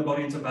bringing the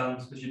body into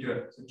balance as you do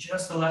it. So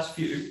just the last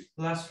few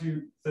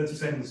 30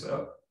 seconds or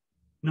so.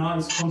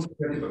 Nice,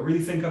 concentrated, but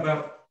really think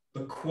about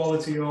the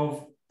quality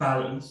of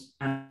balance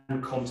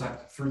and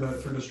contact through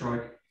the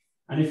strike.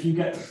 And if you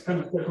get kind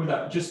of stuck with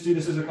that, just do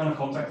this as a kind of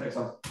contact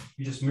exercise.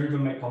 You just move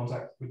and make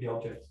contact with the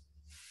object.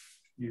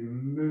 You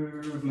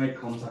move, make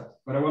contact.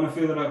 But I want to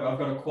feel that I've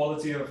got a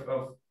quality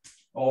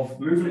of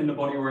movement in the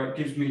body where it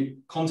gives me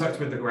contact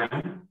with the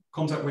ground,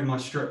 contact with my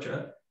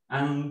structure.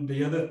 And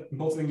the other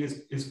important thing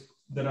is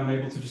that I'm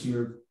able to just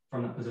move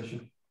from that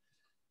position.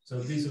 So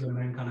these are the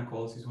main kind of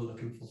qualities we're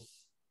looking for.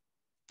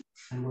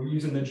 And we're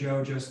using the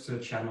Jo just to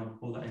channel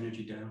all that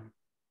energy down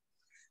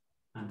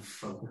and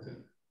focus it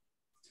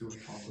to a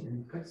target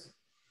in place.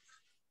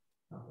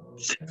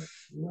 Okay,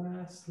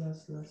 last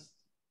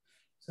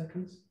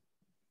seconds.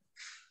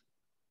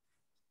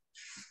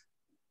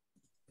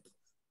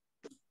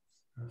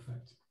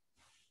 Perfect.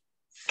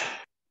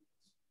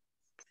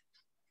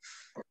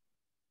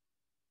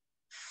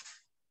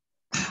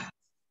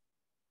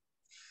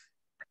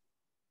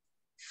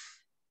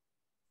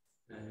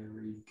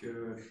 Very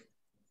good.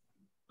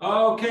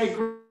 Okay,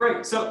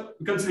 great. So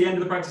we've come to the end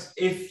of the practice.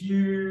 If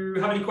you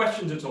have any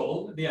questions at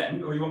all at the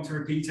end, or you want to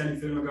repeat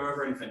anything or go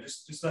over anything,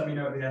 just let me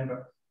know at the end.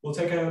 But we'll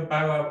take a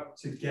bow out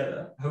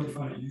together. I hope you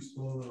find it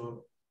useful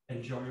or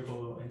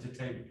enjoyable or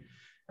entertaining.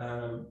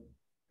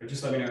 But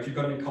just let me know if you've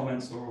got any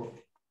comments or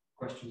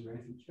questions or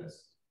anything.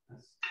 Just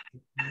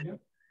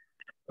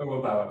or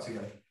we'll bow out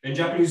together. In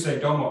Japanese, say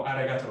domo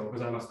arigatou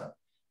gozaimashita.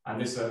 And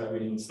this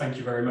means thank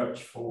you very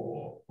much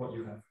for what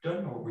you have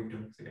done or what we've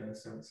done together.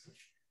 So it's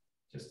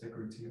just a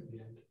greeting at the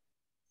end.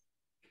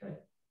 Okay.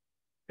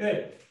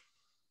 Good.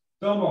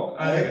 Domo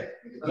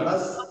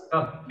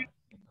arigatou.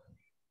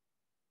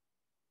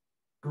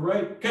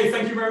 Great. Okay,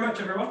 thank you very much,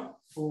 everyone,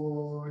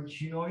 for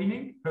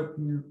joining. Hope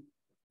you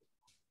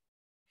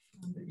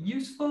found it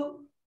useful.